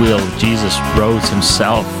own will. Jesus rose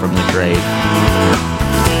Himself from the grave.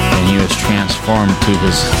 And He was transformed to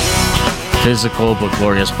His physical but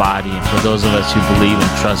glorious body. And for those of us who believe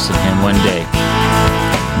and trust in Him, one day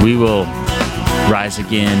we will rise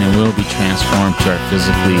again and we'll be transformed to our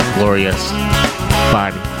physically glorious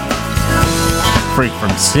body, free from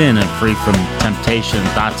sin and free from temptation,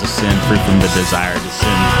 thoughts of sin, free from the desire to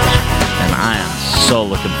sin. And I am so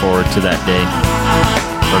looking forward to that day.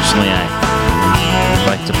 Personally, I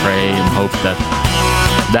like to pray and hope that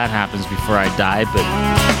that happens before I die, but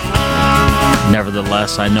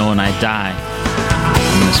nevertheless, I know when I die,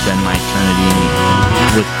 I'm going to spend my eternity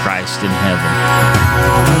with Christ in heaven,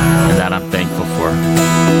 and that I'm thankful for.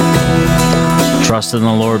 Trust in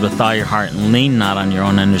the Lord with all your heart and lean not on your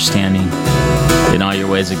own understanding. In all your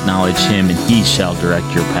ways acknowledge Him, and He shall direct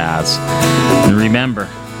your paths. And remember,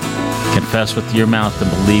 confess with your mouth and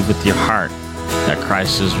believe with your heart that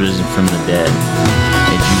Christ is risen from the dead,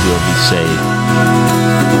 and you will be saved.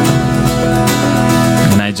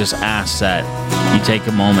 And I just ask that you take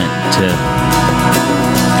a moment to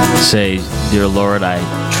say, Dear Lord, I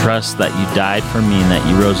trust that you died for me and that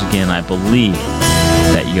you rose again. I believe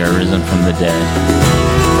that you are risen from the dead.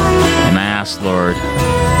 And I ask, Lord,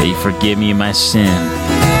 that you forgive me my sin.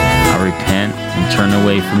 I repent and turn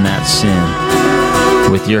away from that sin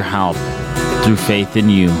with your help through faith in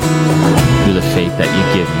you, through the faith that you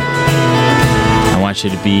give me. I want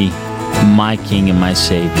you to be my King and my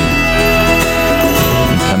Savior,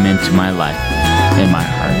 and come into my life and my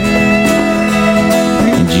heart.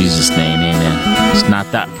 In Jesus' name, amen. It's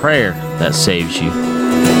not that prayer that saves you,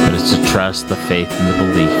 but it's the trust, the faith, and the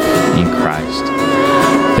belief in Christ.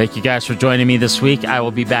 Thank you guys for joining me this week. I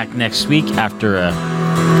will be back next week after a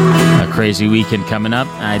crazy weekend coming up.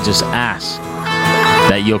 I just ask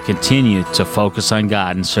that you'll continue to focus on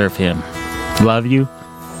God and serve Him. Love you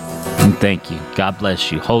and thank you. God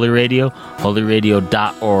bless you. Holy Radio,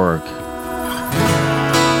 holyradio.org.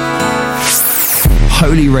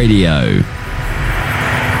 Holy Radio.